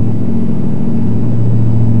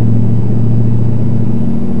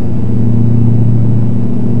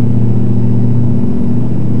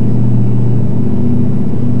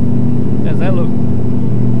 How's that look?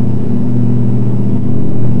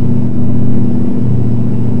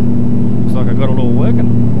 Looks like I got it all working.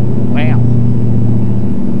 Wow.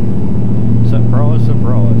 Surprise,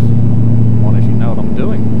 surprise. I actually know what I'm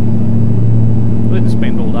doing. I didn't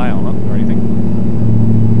spend all day on it or anything.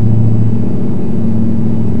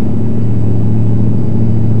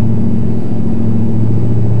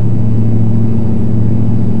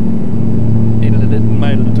 Edited it and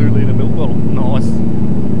made it a 2-litre milk bottle. Nice.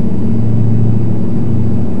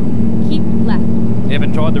 Keep left. You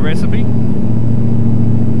haven't tried the recipe?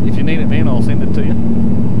 If you need it then I'll send it to you.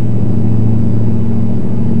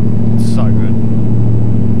 It's so good.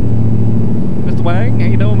 Mr. Wang, how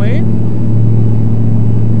you doing, man?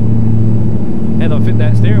 How do I fit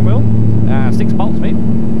that steering wheel? 6 bolts, mate.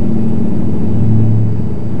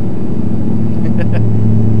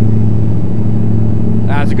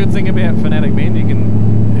 It's a good thing about Fanatec, man. You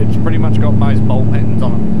can, it's pretty much got most bolt patterns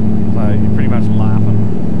on it, so you're pretty much laughing.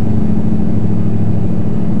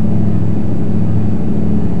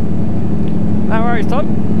 No worries, Todd.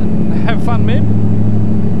 Have fun, man.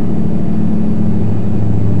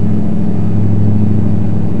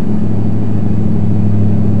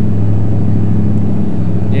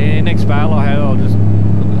 Next fail I have,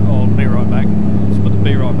 I'll be right back. Just put the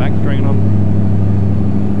be right back screen on.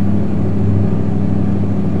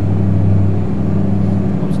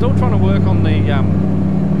 I'm still trying to work on the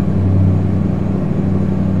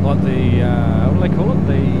like the what do they call it?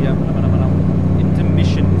 The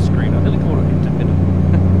intermission screen. I nearly call it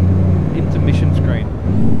intermission screen.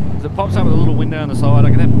 As it pops up with a little window on the side, I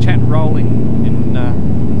can have chat rolling in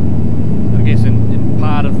I guess in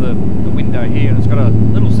part of the window here, and it's got a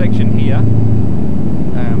little section here,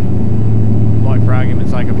 like for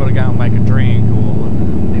argument's sake, I've got to go and make a drink or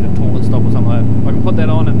need a toilet stop or something like that. I can put that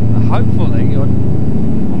on and hopefully,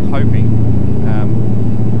 I'm hoping,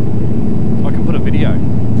 I can put a video,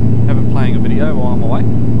 have it playing a video while I'm away,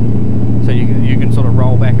 so you can sort of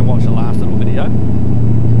roll back and watch the last little video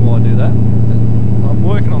while I do that. I'm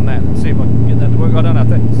working on that and see if I can get that to work. I don't know if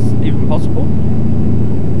that's even possible,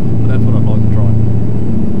 but that's what I'd like to try.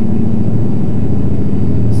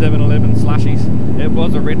 7-Eleven slushies. It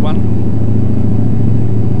was a red one.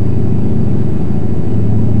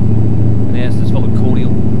 And now it's just full of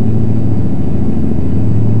cordial.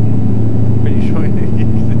 Pretty sure.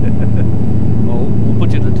 Well, we'll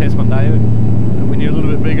put you to the test one day. And when you're a little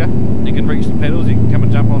bit bigger, you can reach the pedals, you can come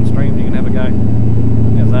and jump on stream, you can have a go.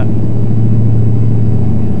 How's that?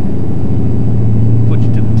 Put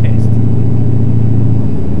you to the test.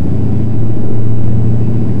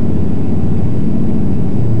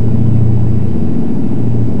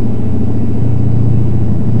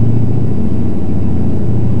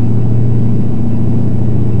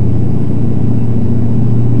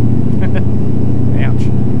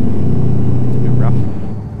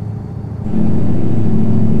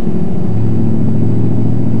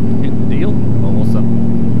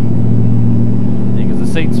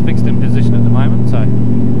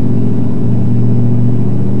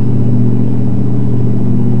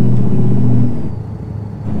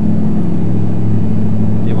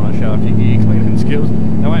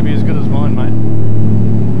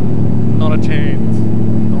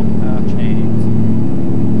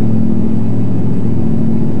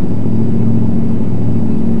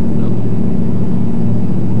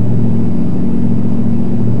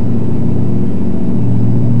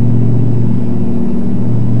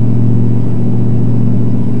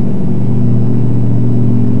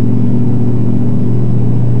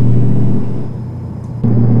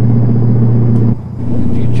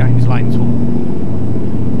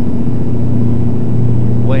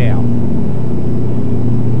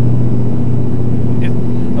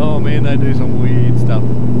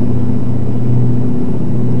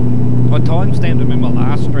 timestamped them in my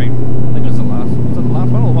last stream. I think it was the last. Was it the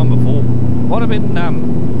last one or the one before? Might have been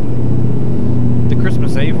the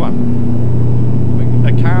Christmas Eve one.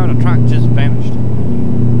 A car and a truck just vanished.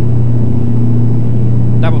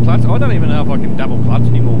 Double clutch. I don't even know if I can double clutch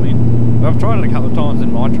anymore, man. I've tried it a couple of times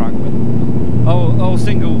in my truck, but I'll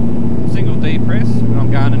single D press when I'm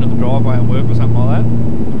going into the driveway at work or something like that.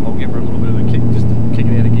 I'll give her a little bit of a kick just to kick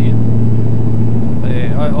it out of gear. But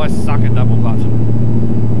yeah, I suck at double clutching.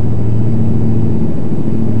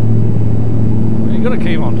 You got to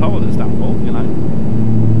keep on top of this stuff, Paul, you know.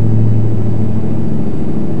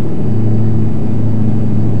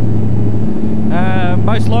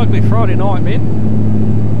 Most likely Friday night, man.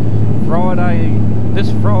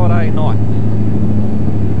 This Friday night.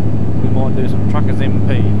 We might do some Truckers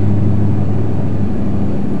MP.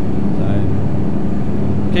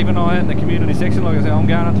 So, keep an eye out in the community section. Like I said, I'm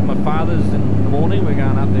going up to my father's in the morning. We're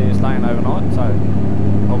going up there staying overnight, so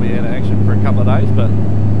I'll be out of action for a couple of days, but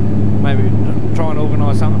maybe try and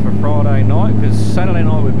organise something for Friday night, because Saturday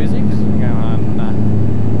night we're busy, because we're going on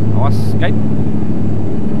ice skate.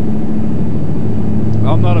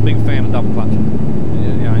 I'm not a big fan of double clutching.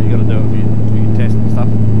 You know, you got to do it for your test and stuff.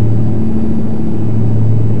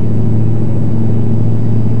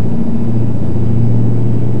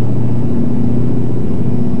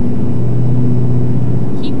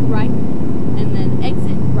 Keep right, and then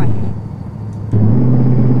exit right.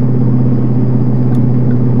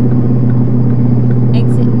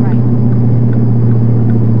 Exit right.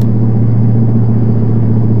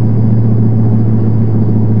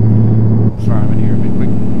 Throw him in here a bit quick.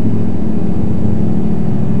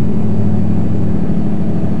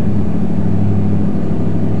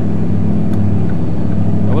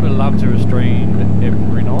 I would have loved to have streamed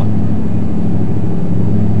every night.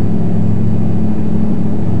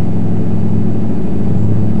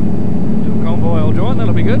 Do a convoy I'll join,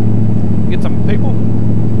 that'll be good. Get some people.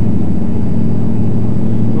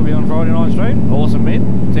 We'll be on Friday night stream. Awesome,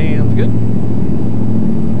 man. Sounds good.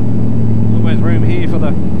 Always room here for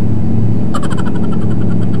the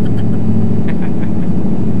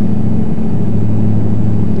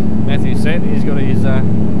Mathew said he's got his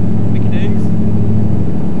Mickey D's.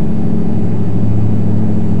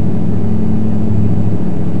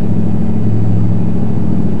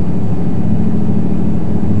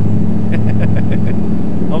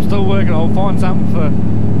 I'm still working. I'll find something for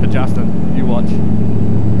Justin. You watch.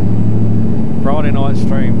 Friday night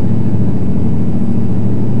stream.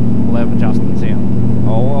 We'll have a Justin sound.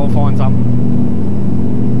 I'll find something.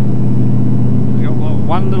 We've got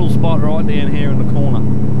one little spot right down here in the corner.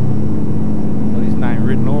 Got his name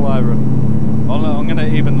written all over it. I'm going to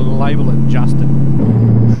even label it Justin.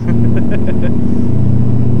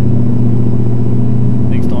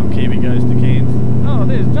 Next time Kiwi goes to Cairns. Oh,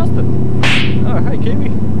 there's Justin. Oh, hey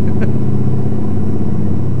Kiwi.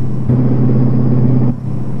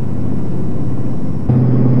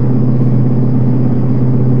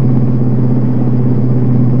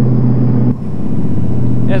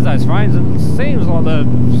 As those frames, it seems like they've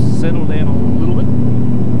settled down a little bit.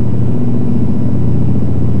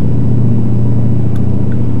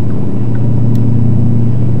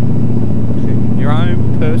 Your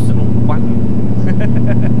own personal button.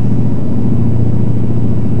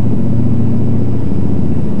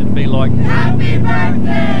 It'd be like, happy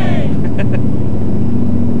birthday!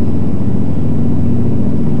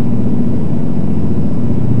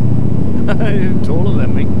 Taller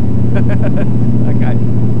than me. Okay.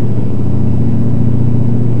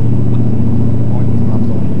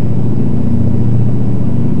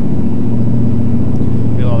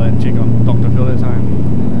 Feel like that chick on Dr. Phil at home.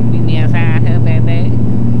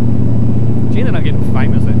 She ended up getting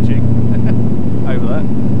famous, that chick. Over that.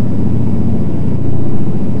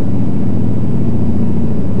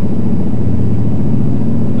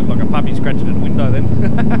 Looked like a puppy scratching at a window then.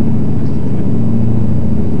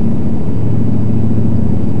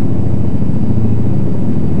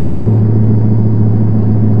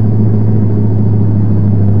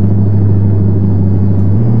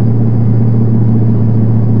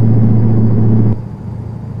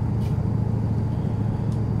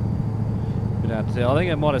 I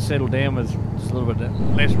think it might have settled down with just a little bit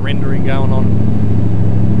less rendering going on.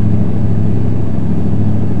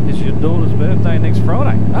 It's your daughter's birthday next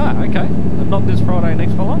Friday. Ah, okay. So not this Friday,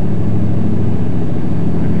 next following.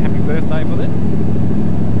 Happy birthday for them.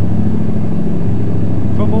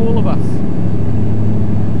 From all of us.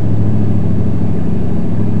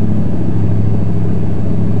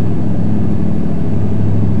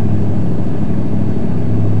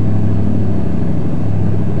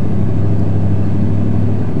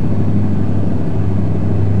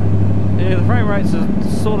 the frame rates are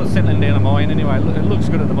sort of settling down on mine anyway. It looks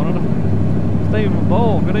good at the monitor. Stephen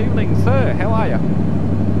Ball, good evening, sir. How are you?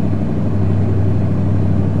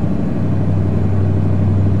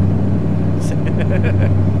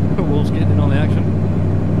 Wolves getting in on the action.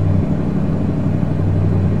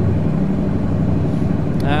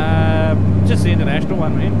 Just the international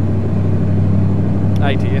one, man.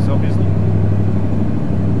 ATS, obviously.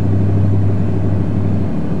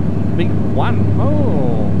 Big one.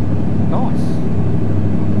 Oh, nice.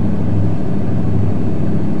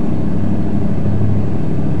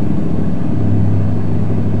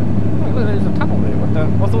 Oh, look, there's a tunnel there. What the?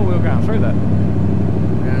 I thought we were going through that.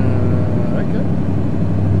 Okay.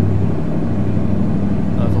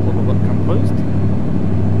 That was a little bit confused.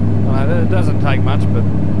 It doesn't take much, but.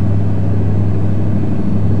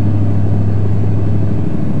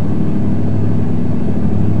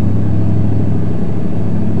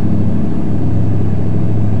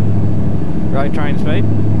 Right train speed. I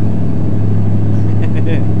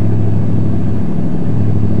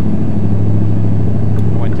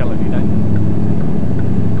won't tell if you don't.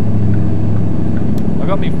 I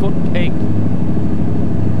got my foot pegged.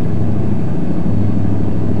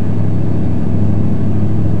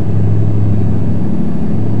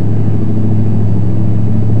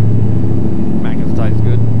 Mack tastes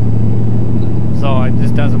good. So it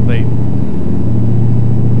just doesn't beat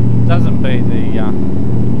the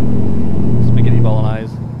spaghetti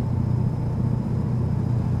bolognese.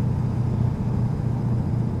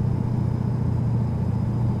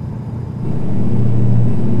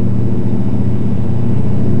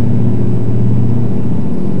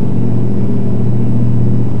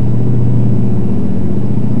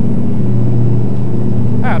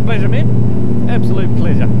 Pleasure, man. Absolute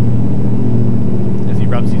pleasure. As he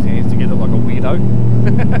rubs his hands together like a weirdo.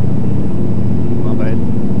 My bad.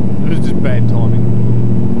 It was just bad timing.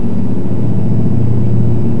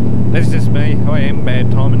 That's just me. I am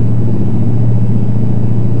bad timing.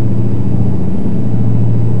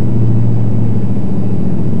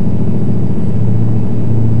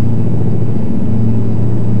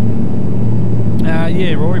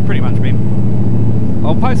 Yeah, Rory, pretty much, man.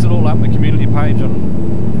 I'll post it all up in the community page on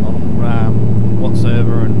what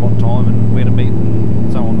server and what time and where to meet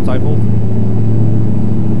and so on and so forth.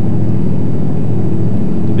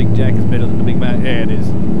 The Big Jack is better than the Big Mac. Yeah, it is.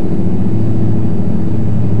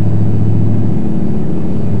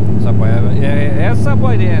 Subway over. Yeah, our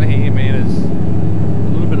subway down here, man, is a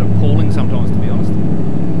little bit appalling sometimes, to be honest.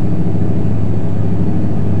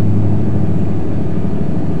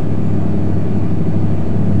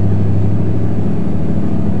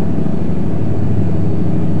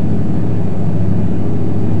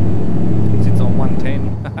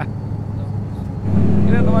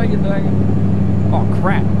 Oh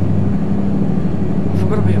crap! I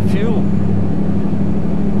forgot about fuel.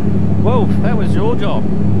 Whoa, that was your job.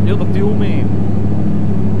 You're the fuel man.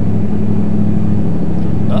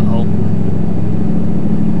 Uh-oh.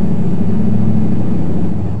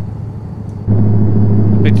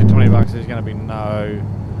 I bet you $20 there's going to be no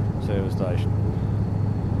service station.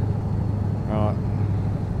 Right.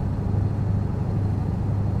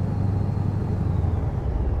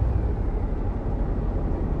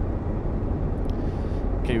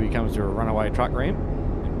 Kiwi comes to a runaway truck ramp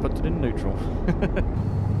and puts it in neutral.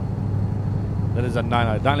 That is a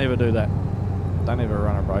no-no. Don't ever do that. Don't ever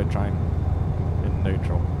run a road train in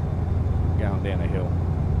neutral going down a hill.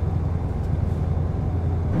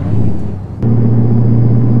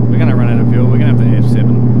 We're going to run out of fuel. We're going to have to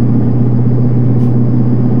F7.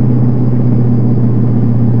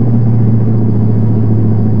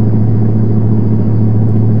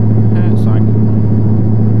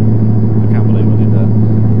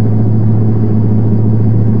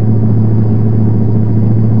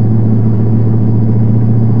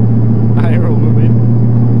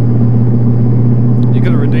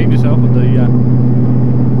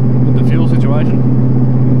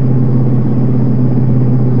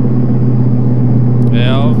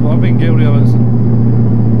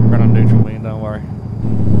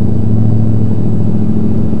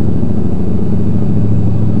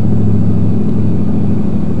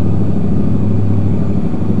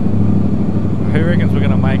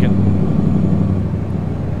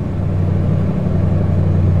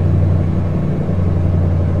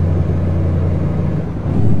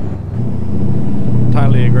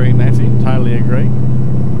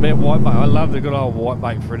 I love the good old white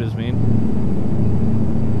bait fritters, man.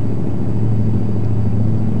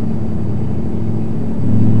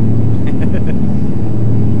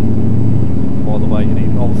 By the way, you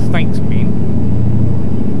need. Oh, thanks, man.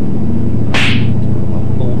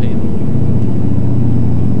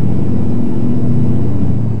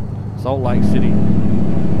 Salt Lake City.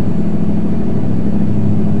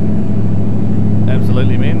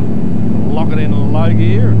 Absolutely, man. Lock it in low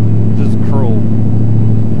gear and just crawl.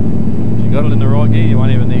 If you got it in the right gear, you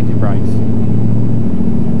won't even need your brakes.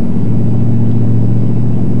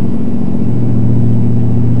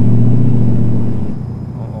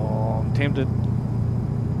 Oh, I'm tempted.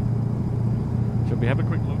 Should we have a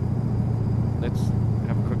quick look? Let's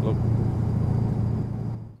have a quick look.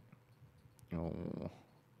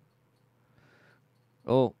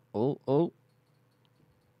 Oh.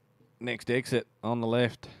 Next exit on the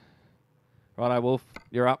left. Righto, Wolf.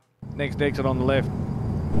 You're up. Next exit on the left.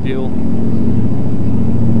 Fuel.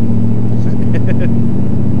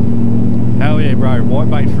 Hell yeah, bro. White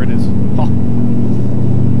bait fritters. Oh.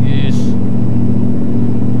 Yes.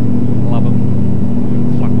 Love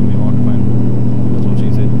them. Fluck with my microphone. That's what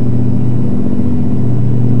she said.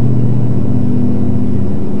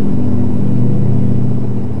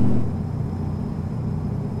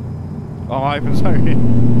 Oh, I hope so.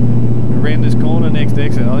 Around this corner, next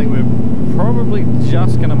exit. I think we're probably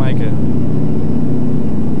just going to make it.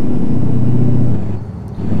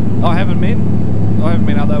 I haven't been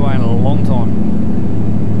out that way in a long time.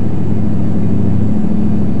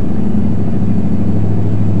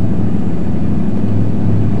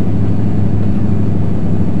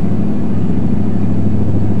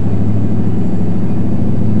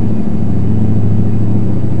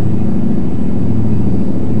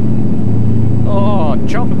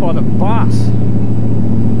 Chopped by the bus.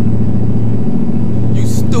 You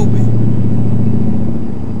stupid.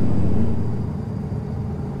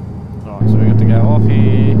 Alright, so we got to go off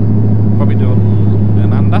here. Probably do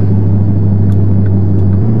an under.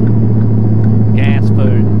 Gas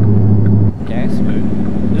food. Gas food.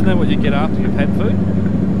 Isn't that what you get after you've had food?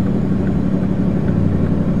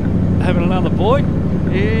 Having another boy?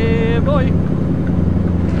 Yeah, boy.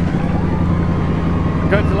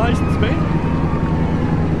 Congratulations, man.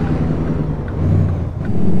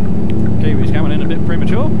 Kiwi's coming in a bit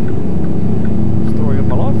premature. Story of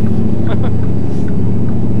my life.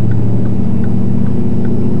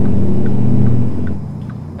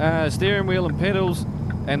 Steering wheel and pedals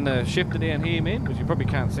and the shifter down here, man, which you probably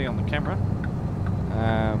can't see on the camera.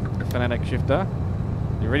 The fanatec shifter.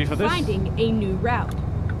 You ready for this? Finding a new route.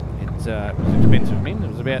 It was expensive, man.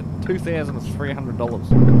 It was about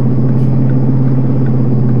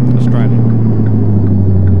 $2,300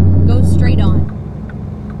 Australian. Go straight on.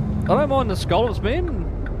 I don't mind the scallops, man.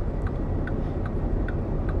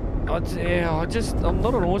 I'm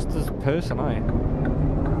not an oysters person, eh?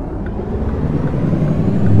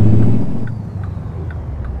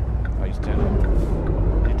 Oh, he's turning.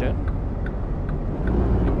 Did he turn?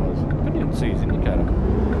 He was. I couldn't even see his indicator.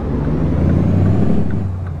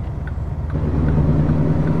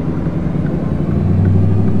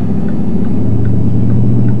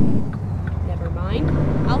 Never mind.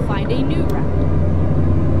 I'll find a new route.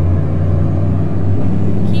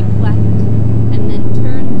 Left, and then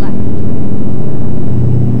turn left.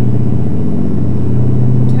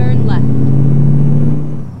 Turn left.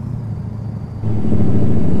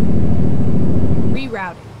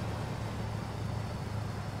 Rerouting.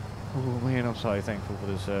 Oh man, I'm so thankful for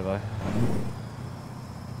this survey.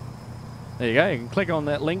 There you go, you can click on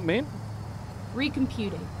that link, man.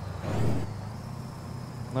 Recomputing.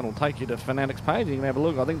 That'll take you to Fanatec's page, you can have a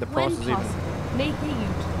look. I think the price is even... Make a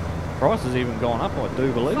U-turn. Price has even gone up, I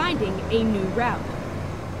do believe. Finding a new route.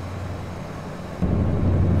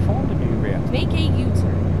 Find a new route. Make a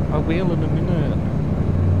U-turn. I will in a minute.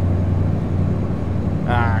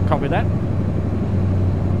 Copy that.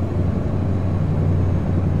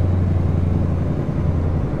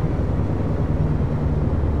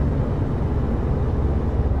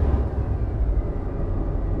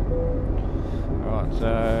 Alright,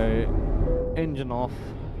 so engine off.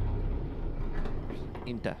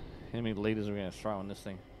 Enter. How many litres are we going to throw in this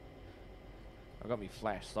thing? I've got me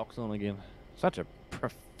flash socks on again. Such a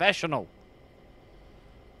professional.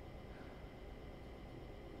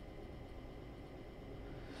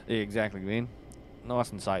 Yeah, exactly, man.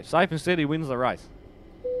 Nice and safe. Safe and steady wins the race.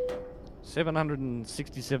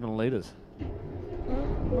 767 litres.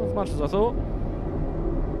 Not as much as I thought.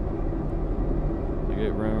 You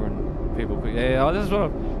get ruined. People, yeah, this is what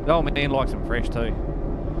the old man likes them fresh too.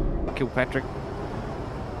 Kilpatrick.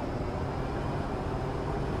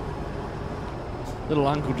 Little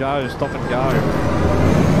Uncle Joe, stop and go.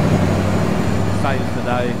 Saves the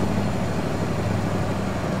day.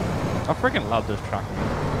 I freaking love this truck.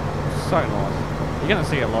 It's so nice. You're going to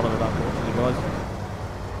see a lot of it, unfortunately, guys.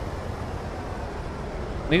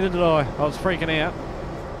 Neither did I. I was freaking out.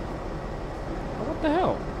 Oh, what the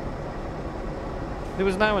hell? There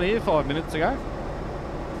was no one here 5 minutes ago.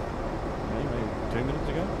 Maybe 2 minutes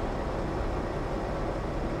ago.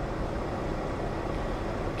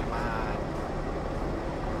 Come on.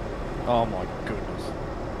 Oh my goodness.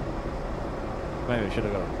 Maybe I should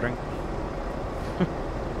have got a drink.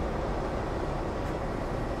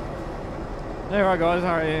 Alright guys,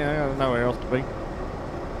 I got nowhere else to be.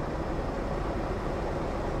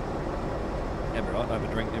 Yeah, right, have a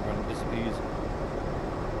drink, everyone disappears.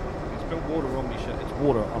 You spilled water on me, shit. It's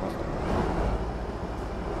water, honest.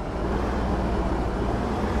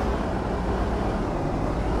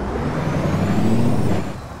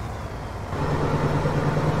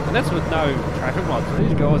 And that's with no traffic mods.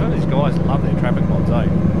 These guys love their traffic mods, eh?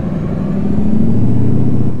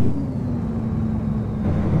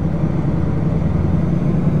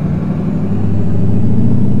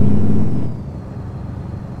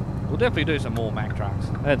 We'll definitely do some more Mack trucks,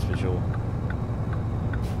 that's for sure.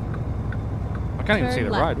 I can't even see the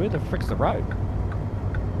road. Where the frick's the road?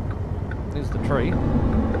 There's the tree.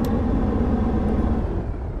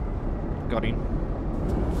 Got him.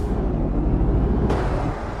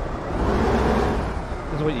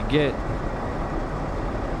 This is what you get,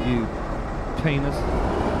 you penis.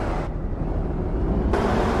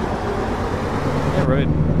 Yeah, rude.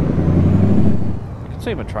 I can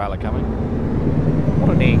see my trailer coming. What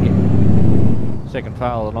an egg. Second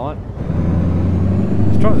fail of the night.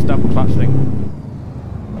 Let's try this double clutch thing.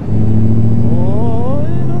 Oh,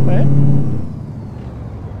 yeah, not bad.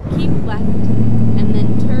 Keep left, and then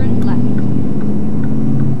turn left.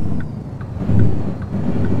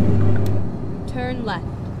 Turn left.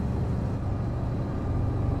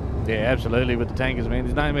 Yeah, absolutely with the tankers, man.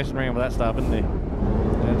 There's no messing around with that stuff, isn't there?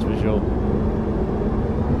 That's for sure.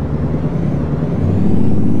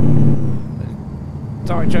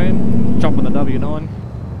 Sorry, Jane. Chopping the W9.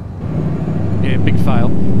 Yeah, big fail.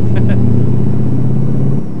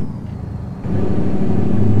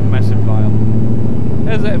 Massive fail.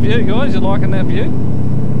 How's that view, guys? You liking that view?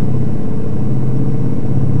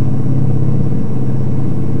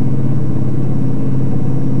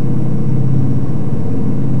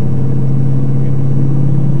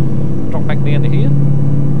 Drop back down to here.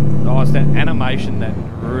 Oh, it's that animation that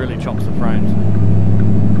really chops the frames.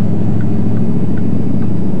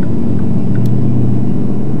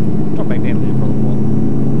 Drop back down there for a little while.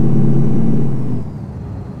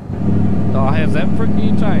 Oh, how's that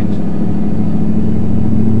freaking change?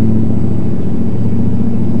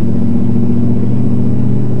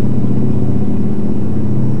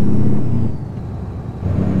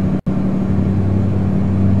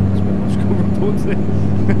 That's what my school reports there.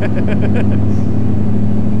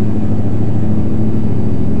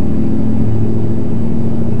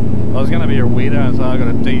 I was going to be a weirdo, so I got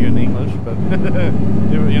a D in English, but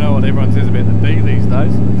you know what everyone says about the D these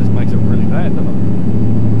days. It just makes it really bad, doesn't it?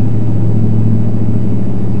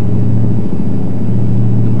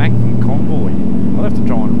 The Mack from Convoy. I'll have to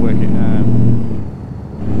try and work it,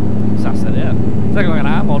 suss that out. It's like an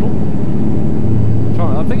R model.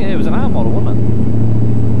 I think it was an R model, wasn't it?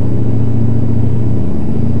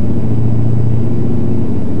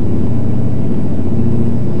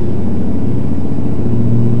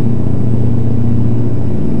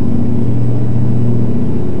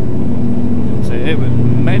 It was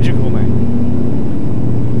magical, man.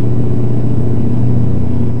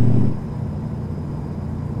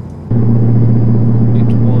 It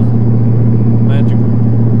was magical.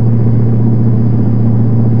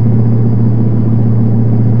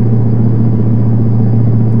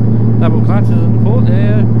 Double clutches in fourth,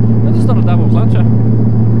 yeah. That's just not a double clutcher.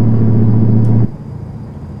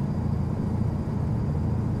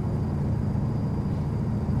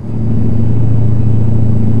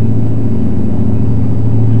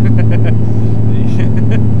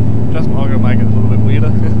 Trust me, I'm going to make it a little bit weirder.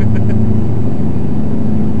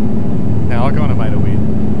 Now, I kind of made it weird.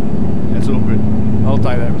 It's all good. I'll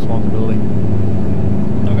take that responsibility.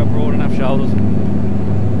 I've got broad enough shoulders.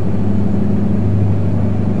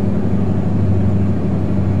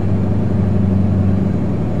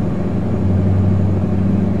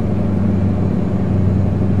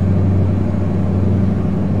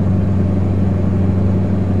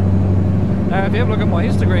 If you have a look at my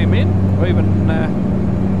Instagram, man, or even,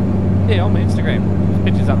 yeah, on my Instagram, there's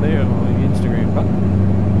pictures up there on my Instagram, but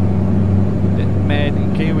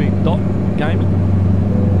Madkiwi.gaming.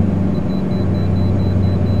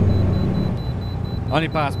 Only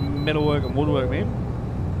past metalwork and woodwork, man.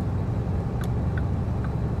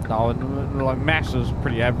 No, like mass is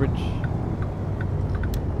pretty average.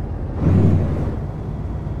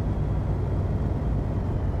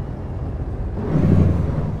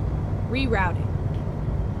 Rerouting.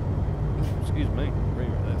 excuse me.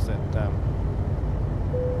 That's that.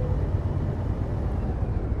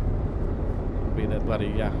 Be that bloody.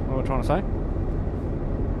 What am I trying to say?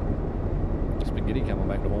 Spaghetti coming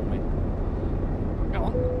back to haunt me. Go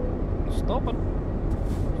on. Stop it.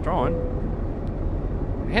 It's trying.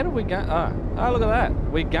 How did we go? Oh, look at that.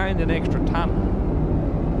 We gained an extra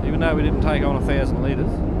ton. Even though we didn't take on 1,000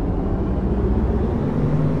 litres.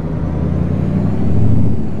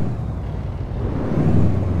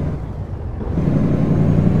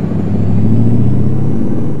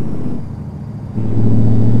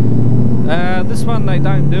 This one they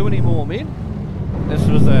don't do anymore, mate. This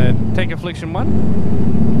was a Tech Affliction one.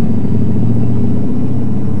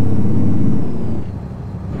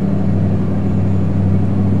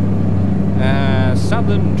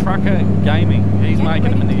 Southern Trucker Gaming. He's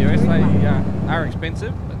making them in the US. They are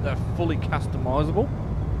expensive, but they're fully customisable. A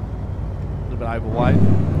little bit overweight.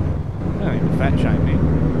 Don't even fat shame me.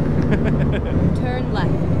 Turn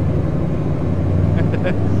left.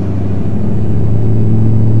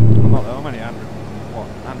 I'm only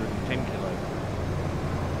 110 kilos.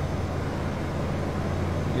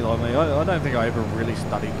 You like me? I don't think I ever really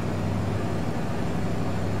studied.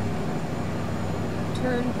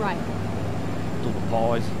 Turn right. Till the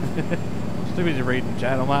pies. I'm too busy reading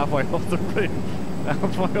chat. I'm halfway off the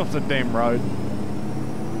damn road.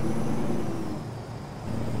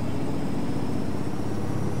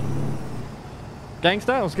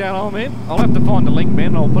 Gangster, what's going on, man? I'll have to find the link,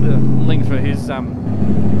 man. I'll put a link for his stuff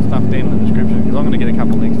down in the description because I'm going to get a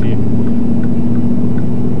couple of links to you.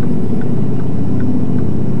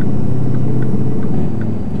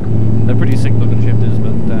 They're pretty sick looking shifters,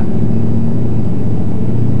 but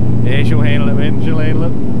yeah, she'll handle it, man. She'll handle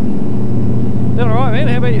it. Doing alright, man.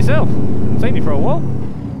 How about yourself? Haven't seen you for a while.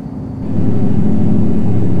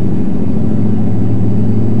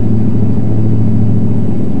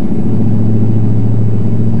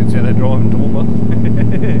 That's how they're driving Toowoomba.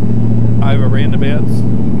 Over roundabouts.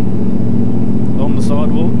 On the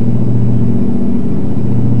sidewalk.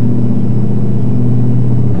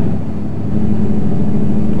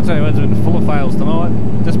 I'll tell you what, it's been full of fails tonight.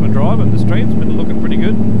 Just my driving, the stream's been looking pretty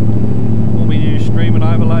good. All my new stream and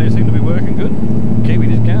overlays seem to be working good. Kiwi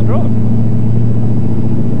just can't drive.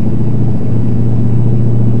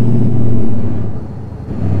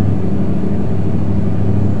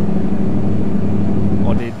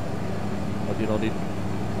 I did.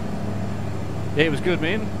 Yeah, it was good,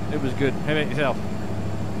 man. It was good. How about yourself?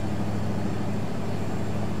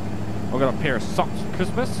 I got a pair of socks for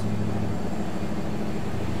Christmas.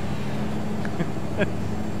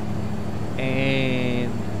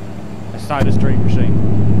 And a soda stream machine.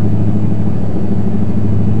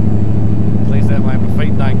 At least that way my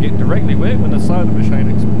feet don't get directly wet when the soda machine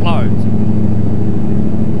explodes.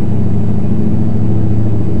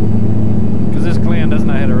 Because this clown doesn't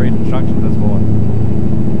know how to read instructions, that's why.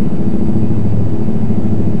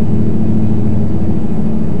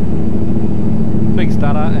 Big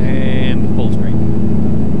stutter and full screen.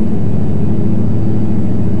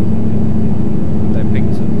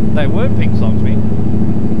 They were pink socks, me.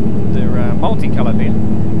 They're multicoloured now.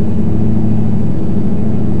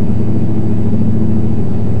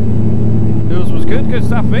 Yours was good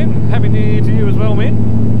stuff, man. Happy New Year to you as well, man.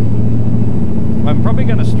 I'm probably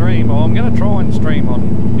going to stream, or I'm going to try and stream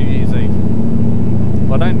on New Year's Eve.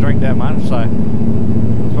 I don't drink that much, so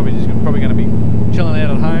it's probably going to be chilling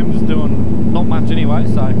out at home, just doing not much anyway.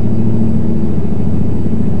 So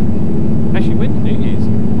actually, when's New Year's?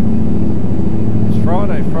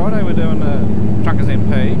 Friday we're doing the Truckers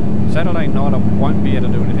MP. Saturday night I won't be able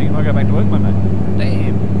to do anything and I go back to work Monday.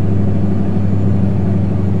 Damn.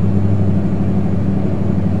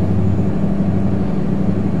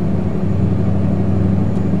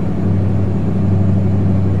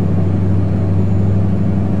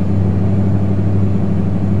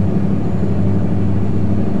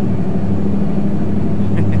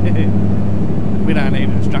 We don't need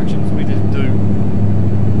instructions, we just do.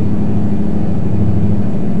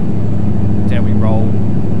 How we roll.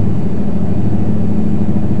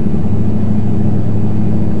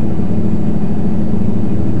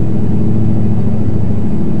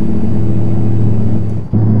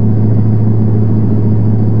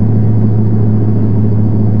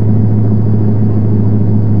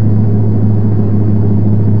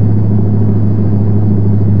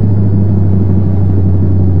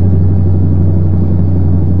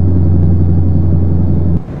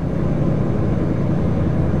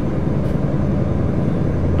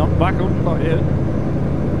 Buckled, not yet.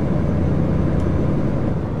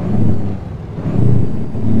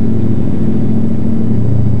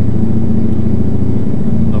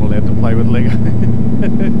 Not allowed to play with Lego.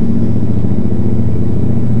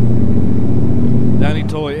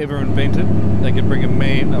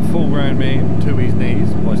 grown man to his knees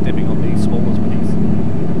by stepping on these smaller spinnies.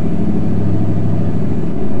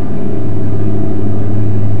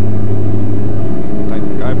 Take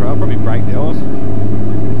the GoPro, I'll probably break the ice.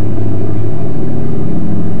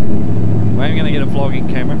 I'm going to get a vlogging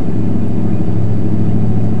camera.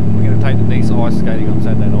 We're going to take the niece ice skating on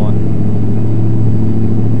Saturday night.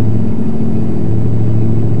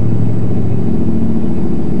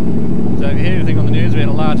 So if you hear anything on the news about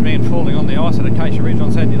a large man falling on the ice at Acacia Ridge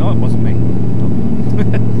on Saturday night, it wasn't me.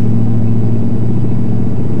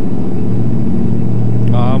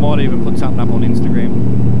 I might even put something up on Instagram.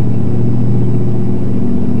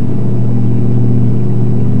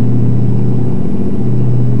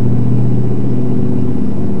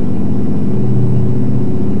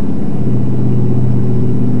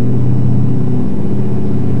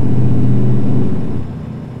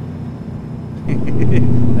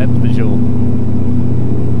 That's for sure.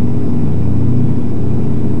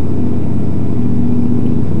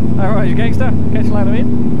 Alright, you gangster. Catch you later, man.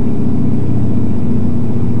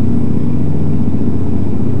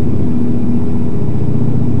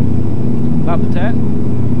 Love the tat.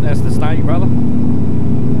 That's the snake, brother.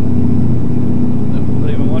 Not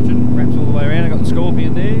even watching. Wraps all the way around. I got the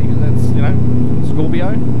scorpion there. That's, you know,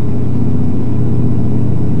 Scorpio.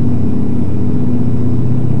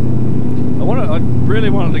 I really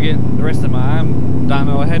wanted to get the rest of my arm done.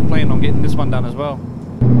 I had planned on getting this one done as well.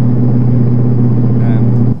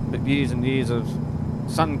 But years and years of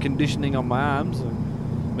sun conditioning on my arms,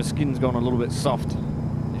 my skin's gone a little bit soft,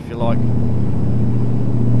 if you like.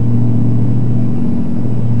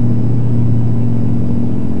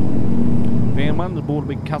 Found one, the bought a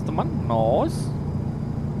big custom one. Nice.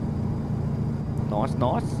 Nice,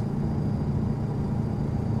 nice.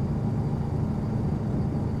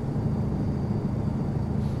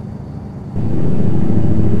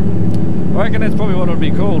 I reckon that's probably what it would be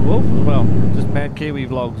called, Wolf, as well. Just Madkiwi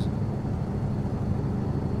vlogs.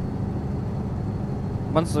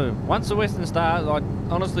 Once the Western Star,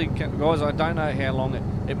 honestly, guys, I don't know how long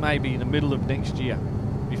it may be in the middle of next year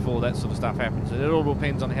before that sort of stuff happens. It all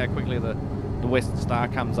depends on how quickly the Western Star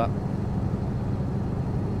comes up.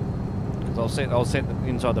 Because I'll set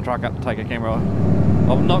inside the truck up to take a camera.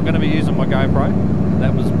 I'm not going to be using my GoPro.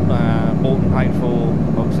 That was bought and paid for,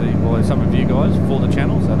 obviously, by some of you guys for the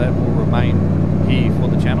channel, so that will remain here for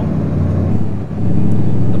the channel.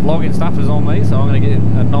 The vlogging stuff is on me, so I'm going to get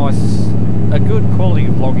a good quality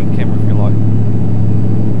vlogging camera, if you like.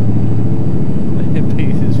 It'd be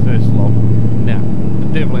his first vlog. No,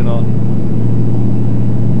 definitely not.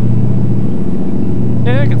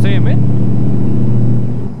 Yeah, I can see him, man.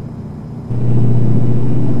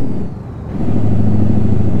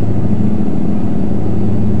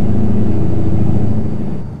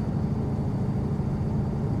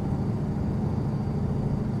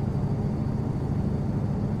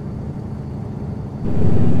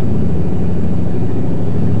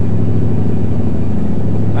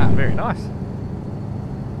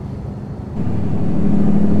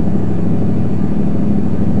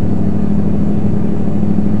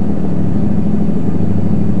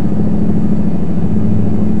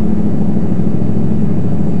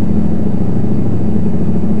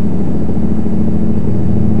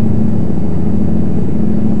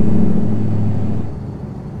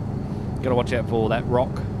 Watch out for that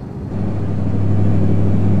rock.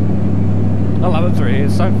 I love it through here.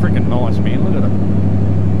 It's so freaking nice, man. Look at it.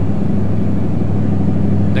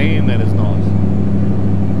 Damn, that is nice.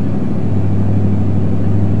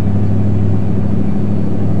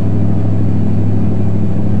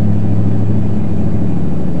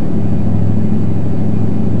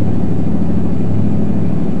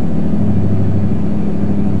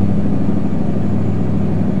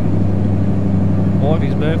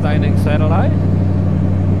 Wifey's birthday next Saturday.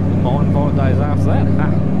 And mine 5 days after that.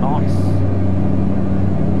 Ah, nice.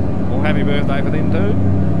 Well, happy birthday for them too.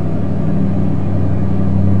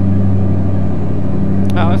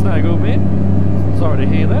 Oh, that's no good, man. Sorry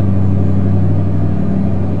to hear that.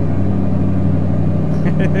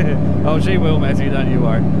 Oh, she will, Mathew, don't you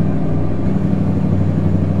worry.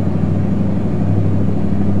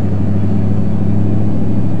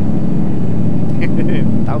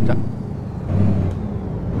 Told ya.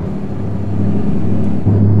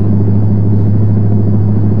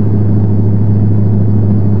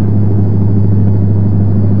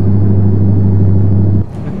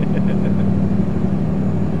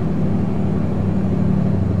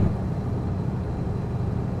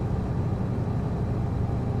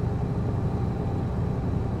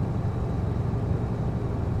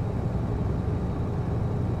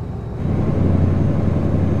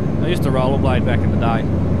 I used to rollerblade back in the day.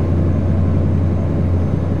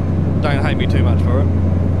 Don't hate me too much for it.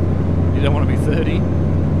 You don't want to be 30. You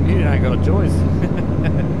ain't got a choice.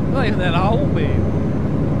 Not even that old, man.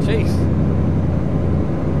 Jeez.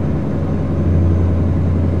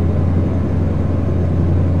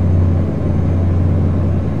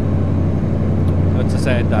 It's a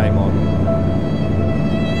sad day, Mom.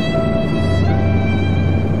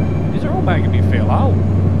 These are all making me feel old.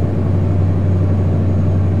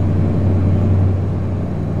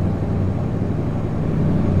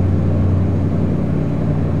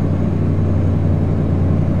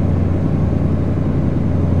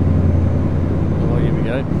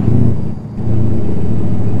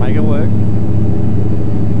 Make it work.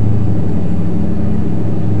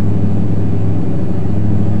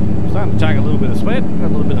 I'm starting to take a little bit of sweat. Got a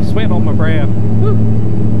little bit of sweat on my brow. Woo.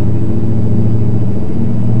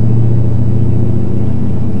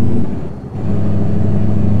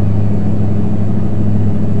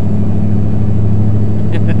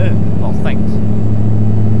 Oh, thanks.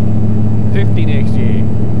 50 next year.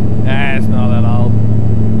 Ah, it's not that old.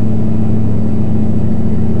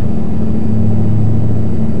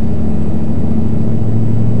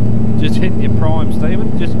 Just hitting your prime,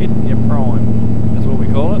 Stephen. Just hitting your prime. That's what we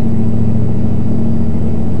call it.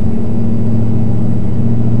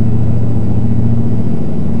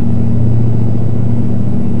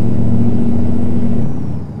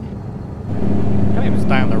 Can't even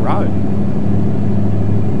stay on the road.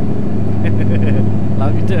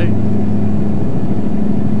 Love you too.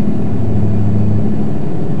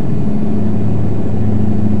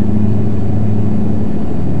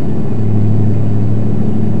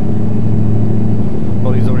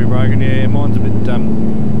 Body's already broken, yeah, mine's a bit,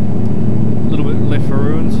 little bit left for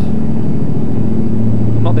ruins.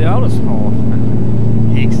 Not the oldest. Oh,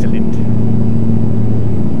 excellent.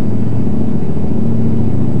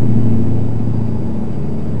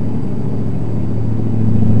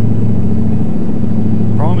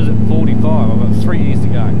 Prime is at 45, I've got 3 years to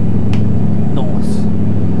go. Nice.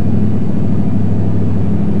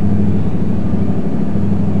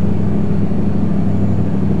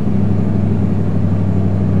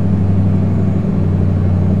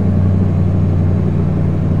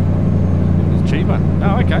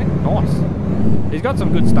 Oh, okay, nice. He's got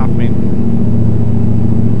some good stuff, man.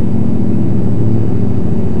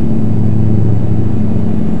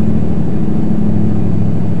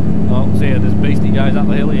 Oh, see how this beastie goes up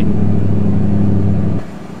the hill here.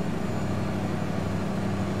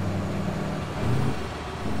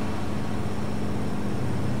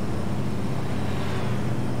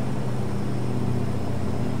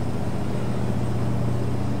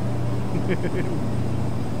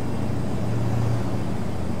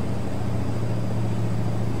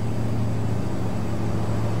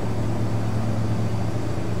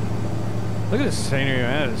 Look at this scenery,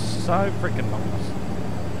 man. It is so freaking nice.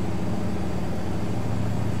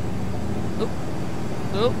 Oop.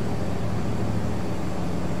 Oop.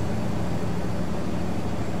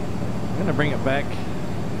 I'm going to bring it back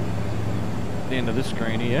at the end of this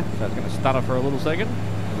screen here. So it's going to stutter for a little second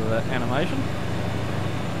because of that animation.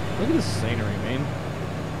 Look at this scenery, man.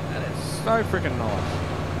 That is so freaking nice.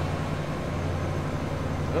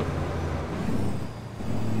 Oop.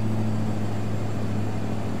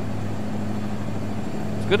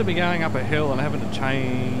 Good to be going up a hill and having to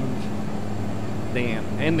change down.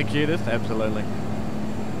 And the cutest, absolutely.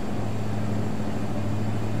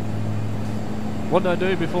 What did I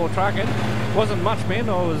do before trucking? Wasn't much, man.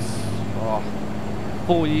 I was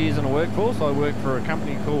 4 years in a workforce. I worked for a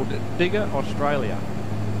company called Digger Australia.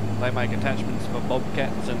 They make attachments for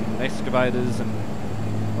bobcats and excavators, and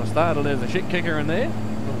I started as a shit kicker in there,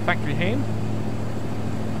 little factory hand.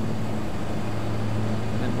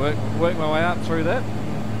 And worked my way up through that.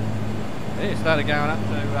 Yeah, started going up to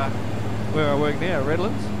where I work now,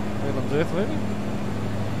 Redlands Earth Moving.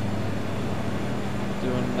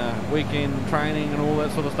 Doing weekend training and all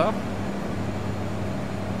that sort of stuff.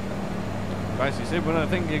 Basically said, when I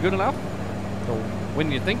think you're good enough, or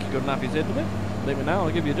when you think you're good enough, he said to me, let me know,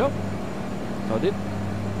 I'll give you a job. So I did.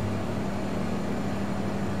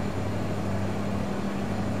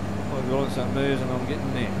 I've got some moves and I'm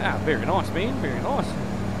getting there. Ah, very nice, man, very nice.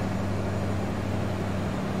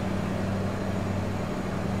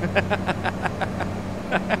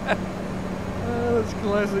 Oh, that's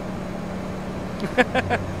classic.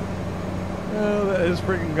 Oh, that is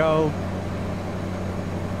freaking gold.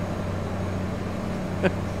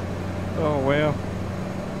 Oh, wow.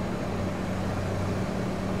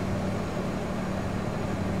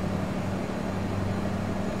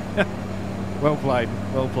 Well played,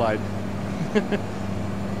 well played.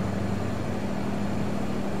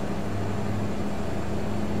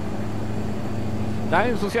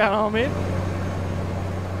 James, what's going on, man?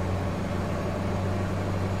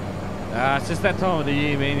 It's just that time of the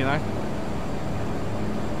year, man, you know.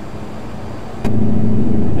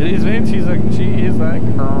 It is, man. She is a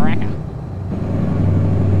cracker.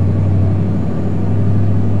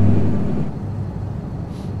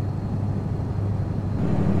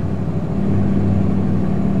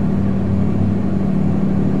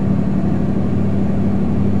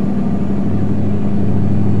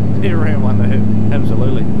 He ran one there,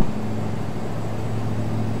 absolutely.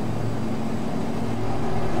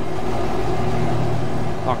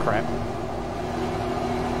 Oh crap.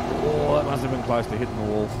 Oh, that must have been close to hitting the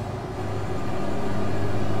wall.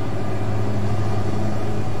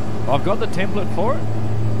 I've got the template for it.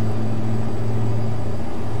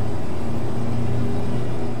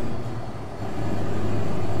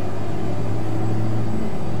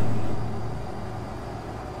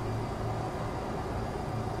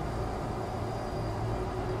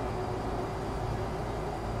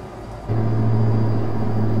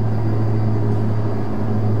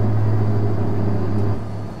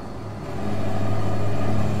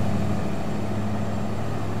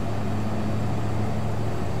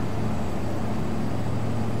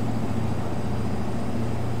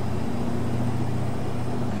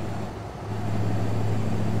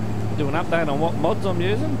 Do an update on what mods I'm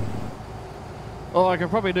using. Oh, I could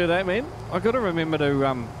probably do that, man. I got to remember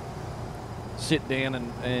to sit down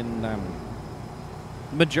and the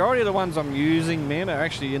majority of the ones I'm using, man, are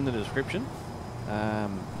actually in the description.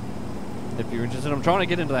 If you're interested, I'm trying to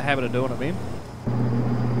get into the habit of doing it, man.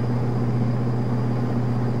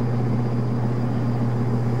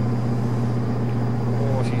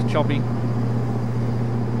 Oh, she's choppy.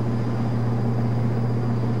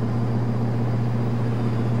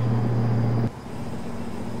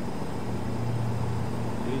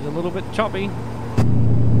 A little bit choppy.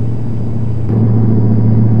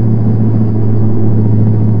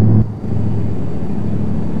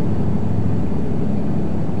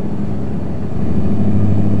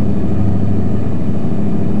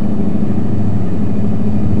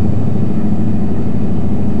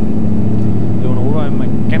 Doing auto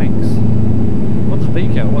mechanics. What's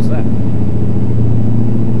VCAL? What's that?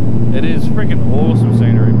 It is freaking awesome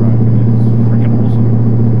scenery, bro. It's freaking awesome.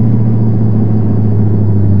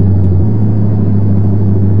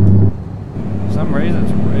 For some reason,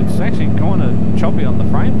 it's actually kind of choppy on the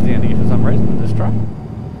frames down here for some reason with this truck.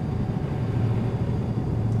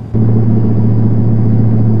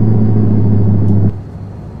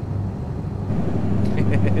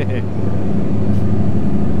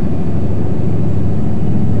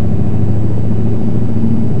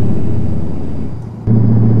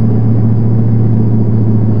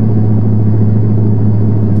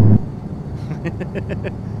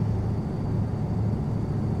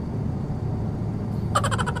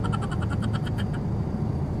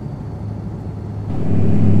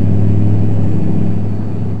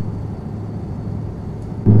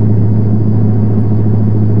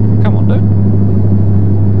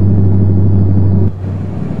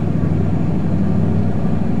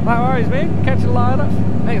 Man, catch you later.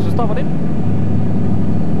 Thanks for stopping in.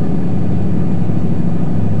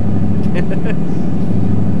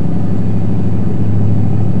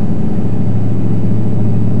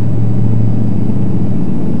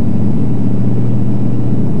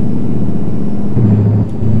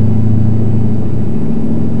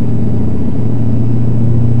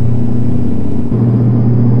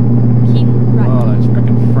 Oh, those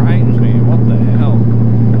freaking frames, man. What the hell?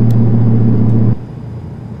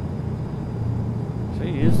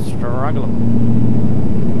 Struggling.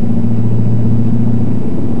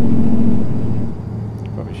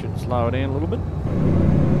 Probably should slow it down a little bit.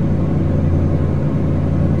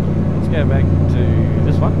 Let's go back to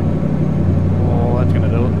this one. Oh, that's going to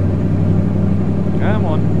do it. Come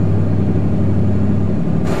on.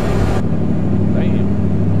 Damn.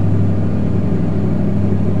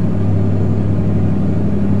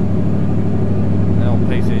 The old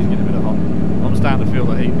PC's getting a bit of hot. I'm starting to feel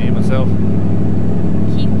the heat near myself.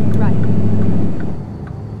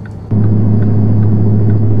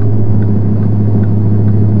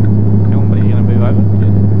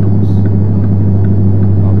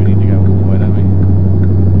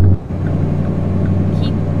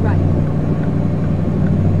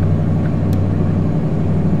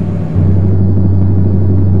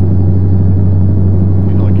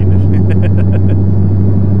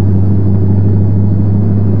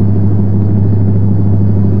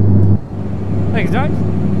 Thanks, James.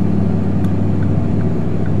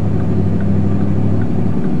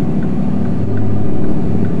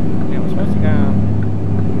 Yeah, we're supposed to go.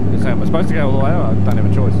 You're saying we're supposed to go all the way. I don't have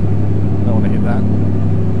a choice. Don't want to hit that.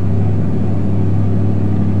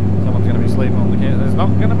 Someone's going to be sleeping on the couch. It's not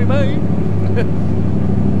going to be me.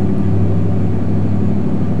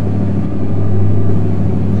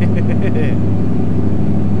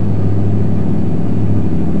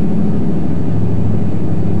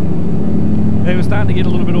 Yeah, we're starting to get a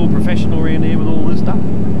little bit all professional around here with all this stuff.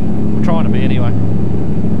 We're trying to be anyway.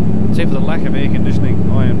 Except for the lack of air conditioning,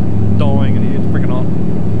 I am dying in here. It's freaking hot.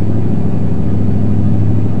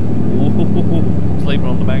 Ooh, sleeping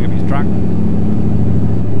on the back of his truck.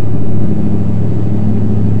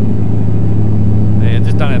 Yeah,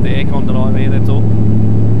 just don't have the aircon tonight, man, that's all.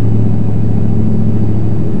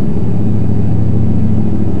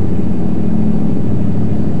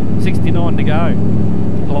 To go,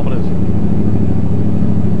 kilometres.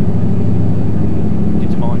 Get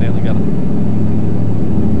your mind down the gutter.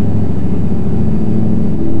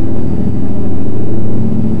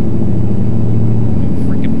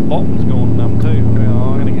 Freaking bottom's going numb too. Well,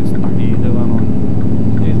 I'm gonna get stuck here too, aren't I?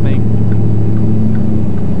 There's me.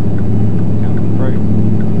 Coming through.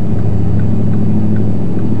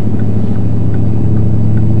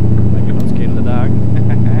 Maybe not scared of the dark.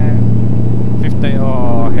 15.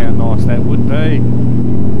 Oh, how nice that would be.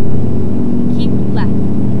 Keep left.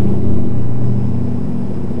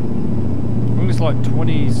 I think it's like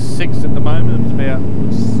 26 at the moment. It's about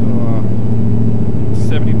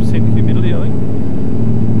 70% humidity, I think.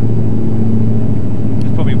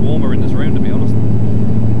 It's probably warmer in this room, to be honest.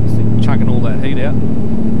 Just chucking all that heat out.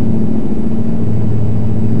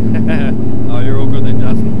 Oh, you're all good then,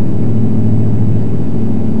 Justin.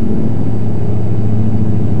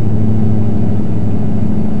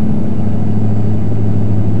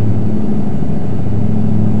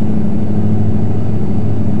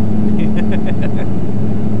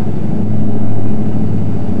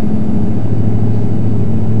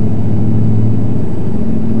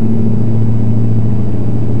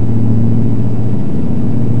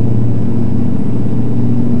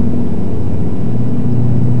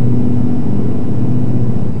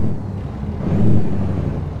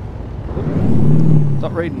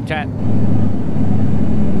 Reading chat.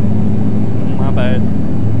 My bad.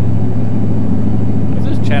 If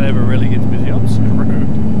this chat ever really gets busy, I'm screwed.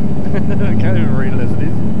 I can't even read it as it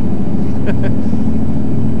is.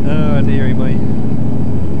 Oh, dearie me.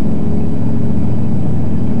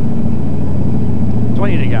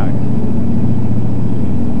 20 to go.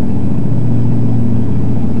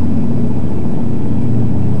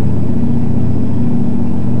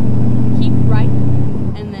 Keep right,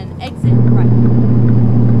 and then exit right.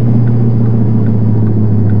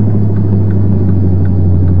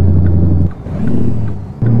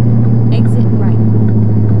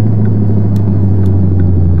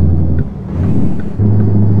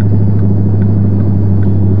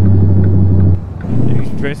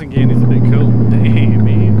 Dressing again is a bit cool. Damn,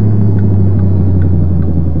 man.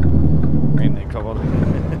 Ran that cob on.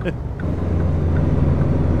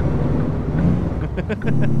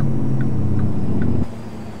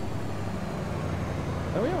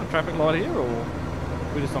 Are we on a traffic light here, or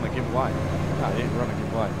we're just on a giveaway? Oh yeah, we're on a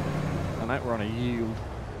giveaway. And that we're on a yield.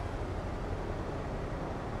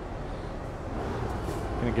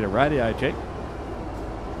 Can I get a radio check?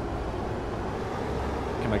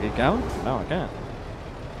 Can I get going? No, I can't.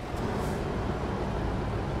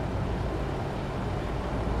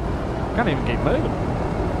 Can't even keep moving.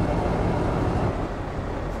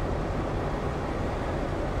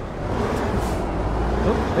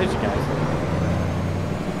 Oh, there she goes.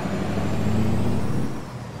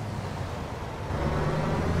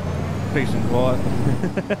 Peace and quiet.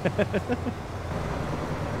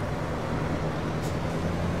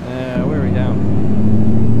 Where are we going?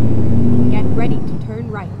 Get ready to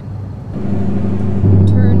turn right.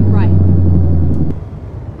 Turn right.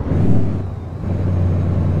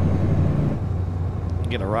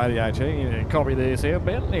 Get a radio check. You copy this here,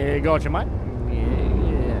 Ben. Yeah, got you, mate.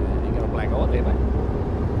 Yeah. You got a black eye there, mate.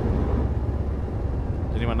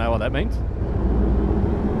 Does anyone know what that means?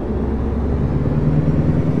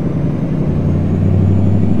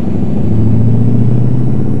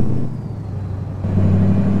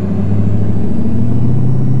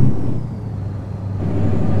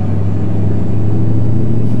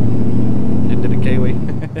 Into the Kiwi.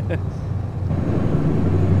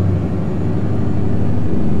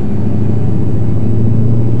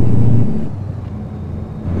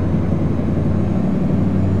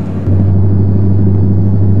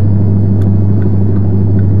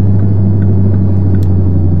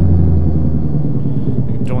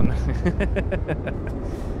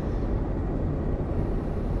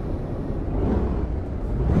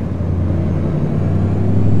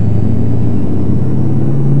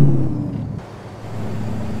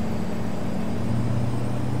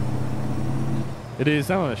 It is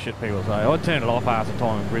some of the shit people say. I turned it off half the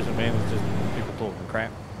time in Brisbane, man. It's just people talking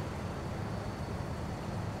crap.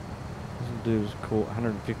 This dude's caught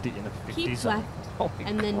 150 in a 50 Keep zone. left, Holy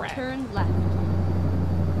and then crap. turn left.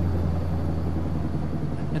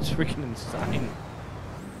 It's freaking insane.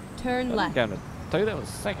 Turn left. Going to two, that was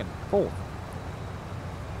second, fourth.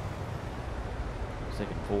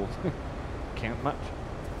 Second, fourth. Count much.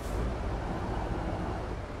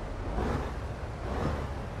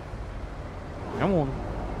 Come on.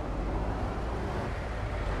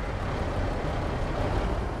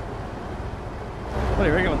 What do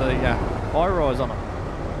you reckon with the high rise on it?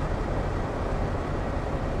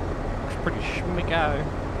 Looks pretty schmicko.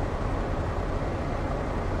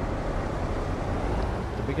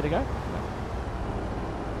 The bigger to go? No.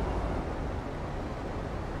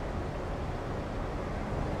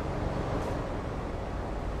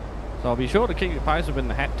 So I'll be sure to keep you posted when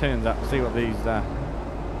the hat turns up, see what these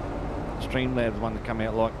Streamlabs ones come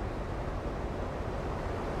out like.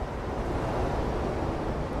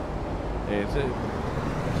 Yeah,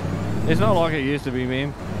 it's not like it used to be,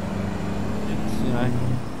 man. It's, you know,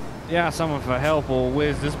 you ask someone for help or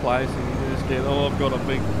where's this place, and you just get, oh, I've got a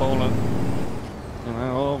big bowler. You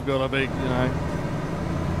know, oh, I've got a big, you know.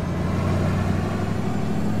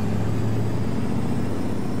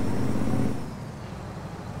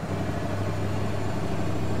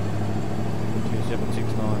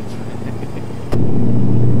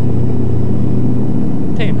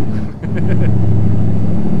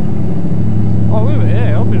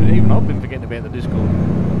 I've been forgetting about the Discord.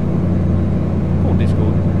 Poor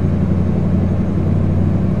Discord.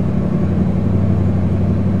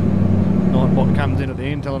 Nightbot comes in at the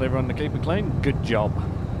end telling everyone to keep it clean. Good job.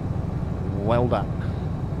 Well done.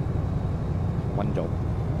 One job.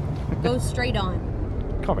 Go straight on.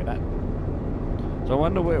 Copy that. So I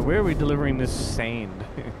wonder where are we delivering this sand?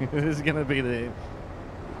 This is going to be the...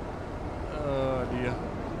 Oh dear.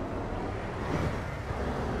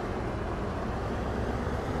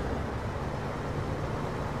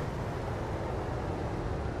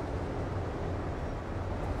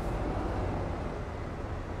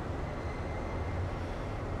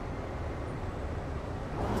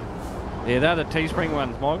 Yeah, they're the Teespring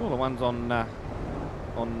ones, Michael. The ones on the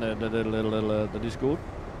Discord.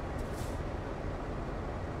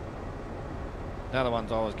 They're the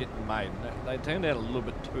ones I was getting made. They turned out a little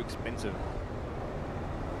bit too expensive.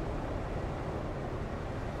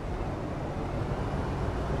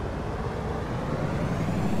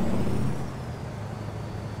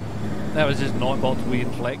 That was just Nightbot's weird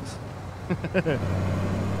flex.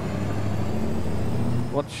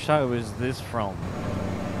 What show is this from?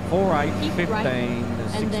 4, 8, 15, right,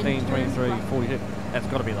 16, 23, right. 42. That's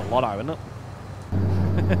got to be the lotto, isn't it?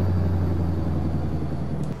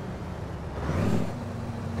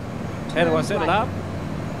 How do I set it up?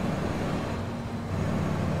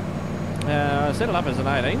 I set it up as an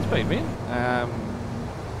 18 speed, man.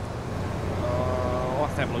 I'll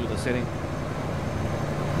have to have a look at the setting.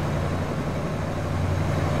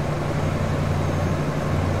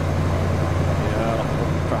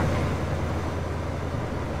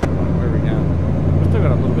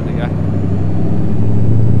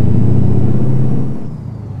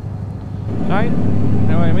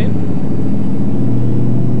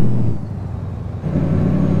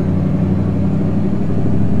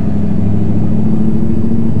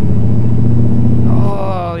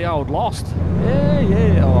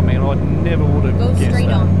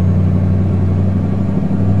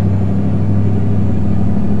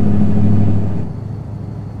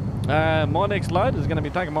 My next load is going to be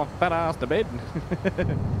taking my fat ass to bed.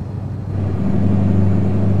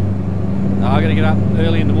 I got to get up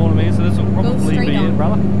early in the morning, man, so this will probably be it,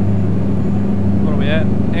 brother. What are we at?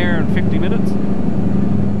 Hour and 50 minutes.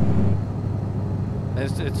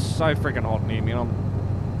 It's so freaking hot in here, man. I'm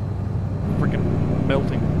freaking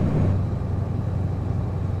melting.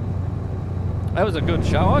 That was a good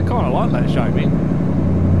show. I kind of like that show, man.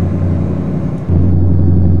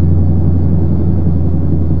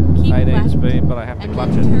 18 speed, but I have to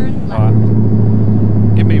clutch it. Alright.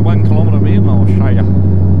 Give me 1 kilometre, man, and I'll show you.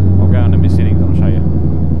 I'll go into my settings and I'll show you.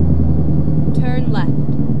 Turn left.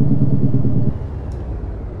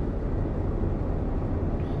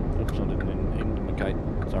 Oops, I didn't indicate.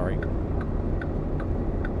 Sorry.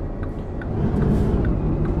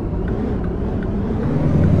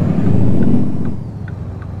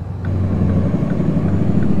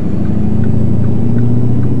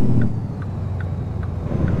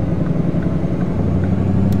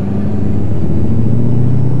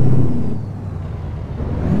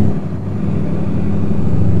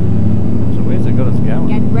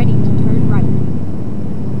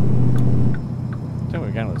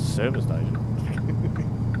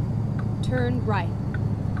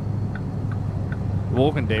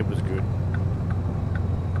 Deb was good.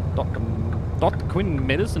 Dr. Quinn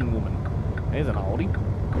Medicine Woman. There's an oldie.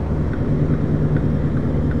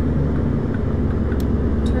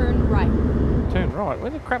 Turn right. Turn right.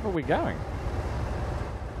 Where the crap are we going?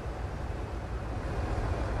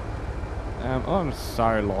 I'm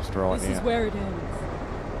so lost right now. This is where it ends.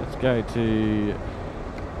 Let's go to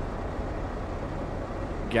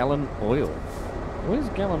Gallon Oil. Where's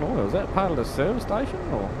Gallon Oil? Is that part of the service station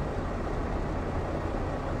or?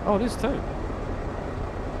 Oh, it is too.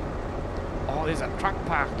 Oh, there's a truck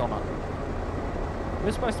parked on it.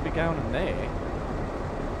 We're supposed to be going in there.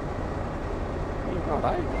 You're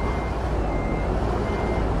right, eh?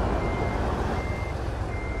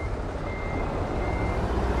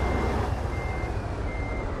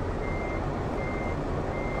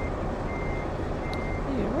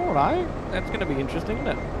 Right, that's going to be interesting, isn't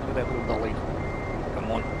it? Look at that little dolly.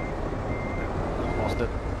 Come on. I lost it.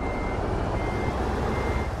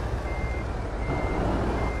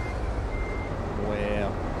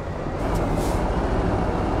 Wow.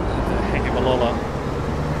 That's a heck of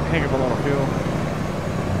a lot of fuel.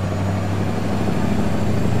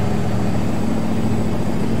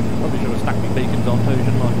 Probably should have stuck my beacons on too,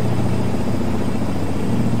 shouldn't I?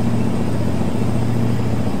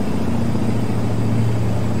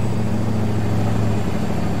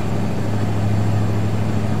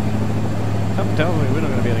 Tells me we're not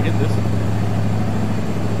going to be able to get this.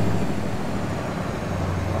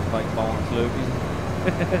 Fake buying slurpees.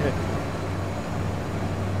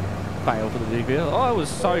 Fail for the DPL. Oh, I was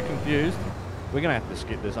so confused. We're going to have to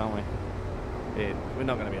skip this, aren't we? Yeah, we're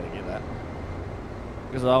not going to be able to get that.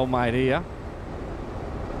 Because the old mate here,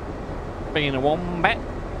 being a wombat.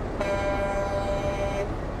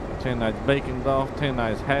 Turn those beacons off, turn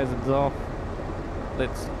those hazards off.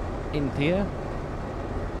 Let's end here.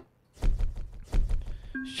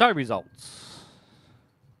 Show results.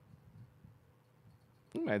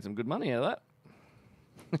 You made some good money out of that.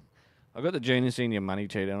 I got the Junior Senior money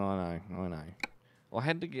cheat, and I know. Well, I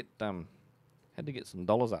had to get some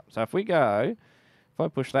dollars up. So if we go, if I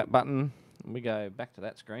push that button, and we go back to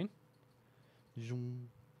that screen, and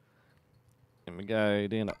we go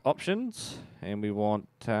down to options, and we want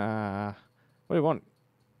what do we want?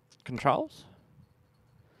 Controls.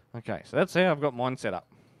 Okay, so that's how I've got mine set up.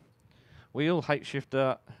 Wheel, H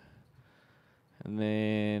shifter, and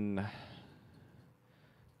then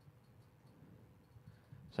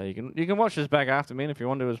so you can watch this back after me if you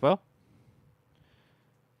want to as well.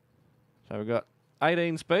 So we've got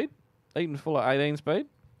 18 speed, even full of 18 speed,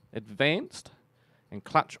 advanced, and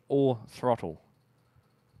clutch or throttle.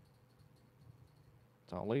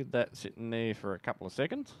 So I'll leave that sitting there for a couple of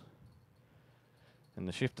seconds, and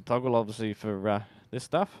the shifter toggle obviously for this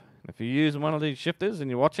stuff. If you're using one of these shifters and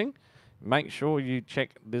you're watching, make sure you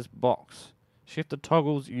check this box. Shifter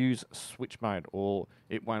toggles use switch mode or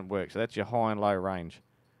it won't work. So that's your high and low range.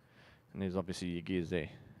 And there's obviously your gears there.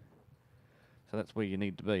 So that's where you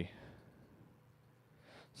need to be.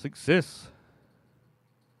 Success.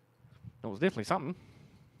 It was definitely something.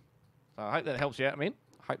 So I hope that helps you out, man.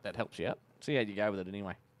 I hope that helps you out. See how you go with it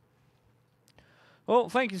anyway. Well,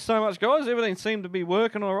 thank you so much, guys. Everything seemed to be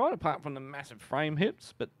working all right, apart from the massive frame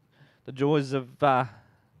hits. But the joys of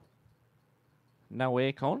no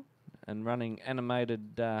aircon and running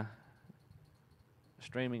animated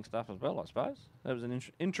streaming stuff as well, I suppose. That was an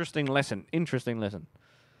interesting lesson.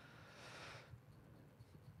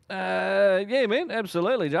 Yeah, man,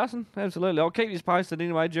 absolutely, Justin. Absolutely. I'll keep you posted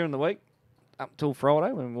anyway during the week up till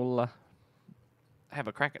Friday when we'll have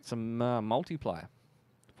a crack at some multiplayer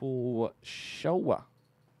for sure.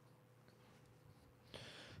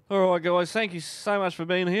 All right, guys, thank you so much for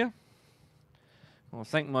being here. I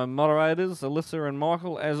thank my moderators, Alissa and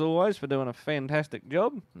Michael, as always, for doing a fantastic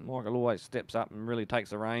job. Michael always steps up and really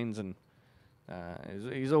takes the reins, and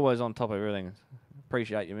he's always on top of everything.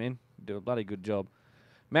 Appreciate you, man. You do a bloody good job.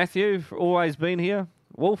 Mathew, for always been here.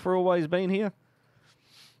 Wolf, for always been here.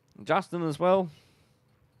 Justin as well.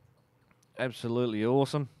 Absolutely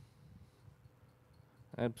awesome.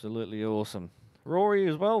 Absolutely awesome. Rory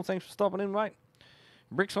as well, thanks for stopping in, mate.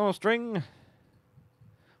 Bricks on a String.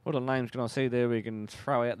 What other names can I see there we can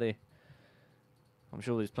throw out there? I'm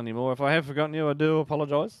sure there's plenty more. If I have forgotten you, I do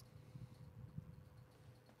apologise.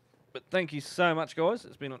 But thank you so much, guys.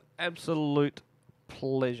 It's been an absolute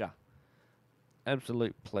pleasure.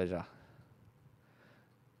 Absolute pleasure.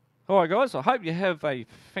 Alright, guys, I hope you have a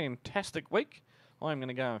fantastic week. I'm going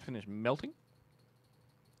to go and finish melting.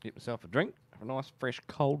 Get myself a drink. Have a nice, fresh,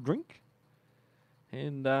 cold drink.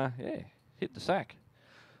 And, yeah, hit the sack.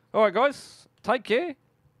 Alright, guys, take care.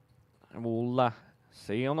 And we'll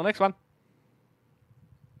see you on the next one.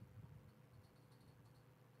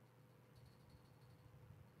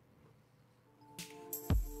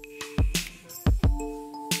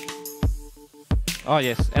 Oh,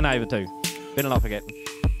 yes, and Ava too. Better not forget.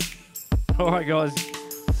 Alright, guys.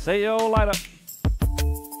 See you all later.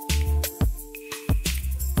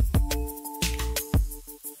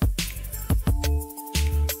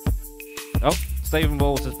 Oh, Stephen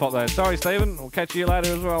Walls has popped there. Sorry, Stephen. We'll catch you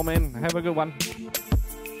later as well, man. Have a good one.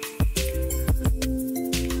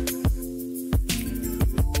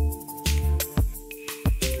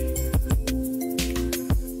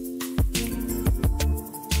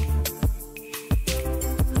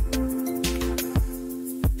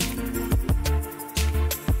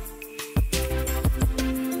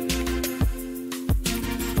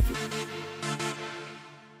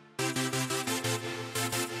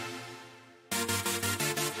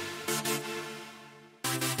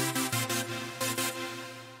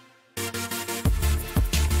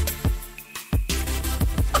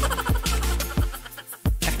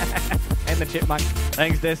 Chipmunk.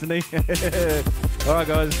 Thanks, Destiny. Alright,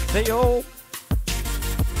 guys. See you all.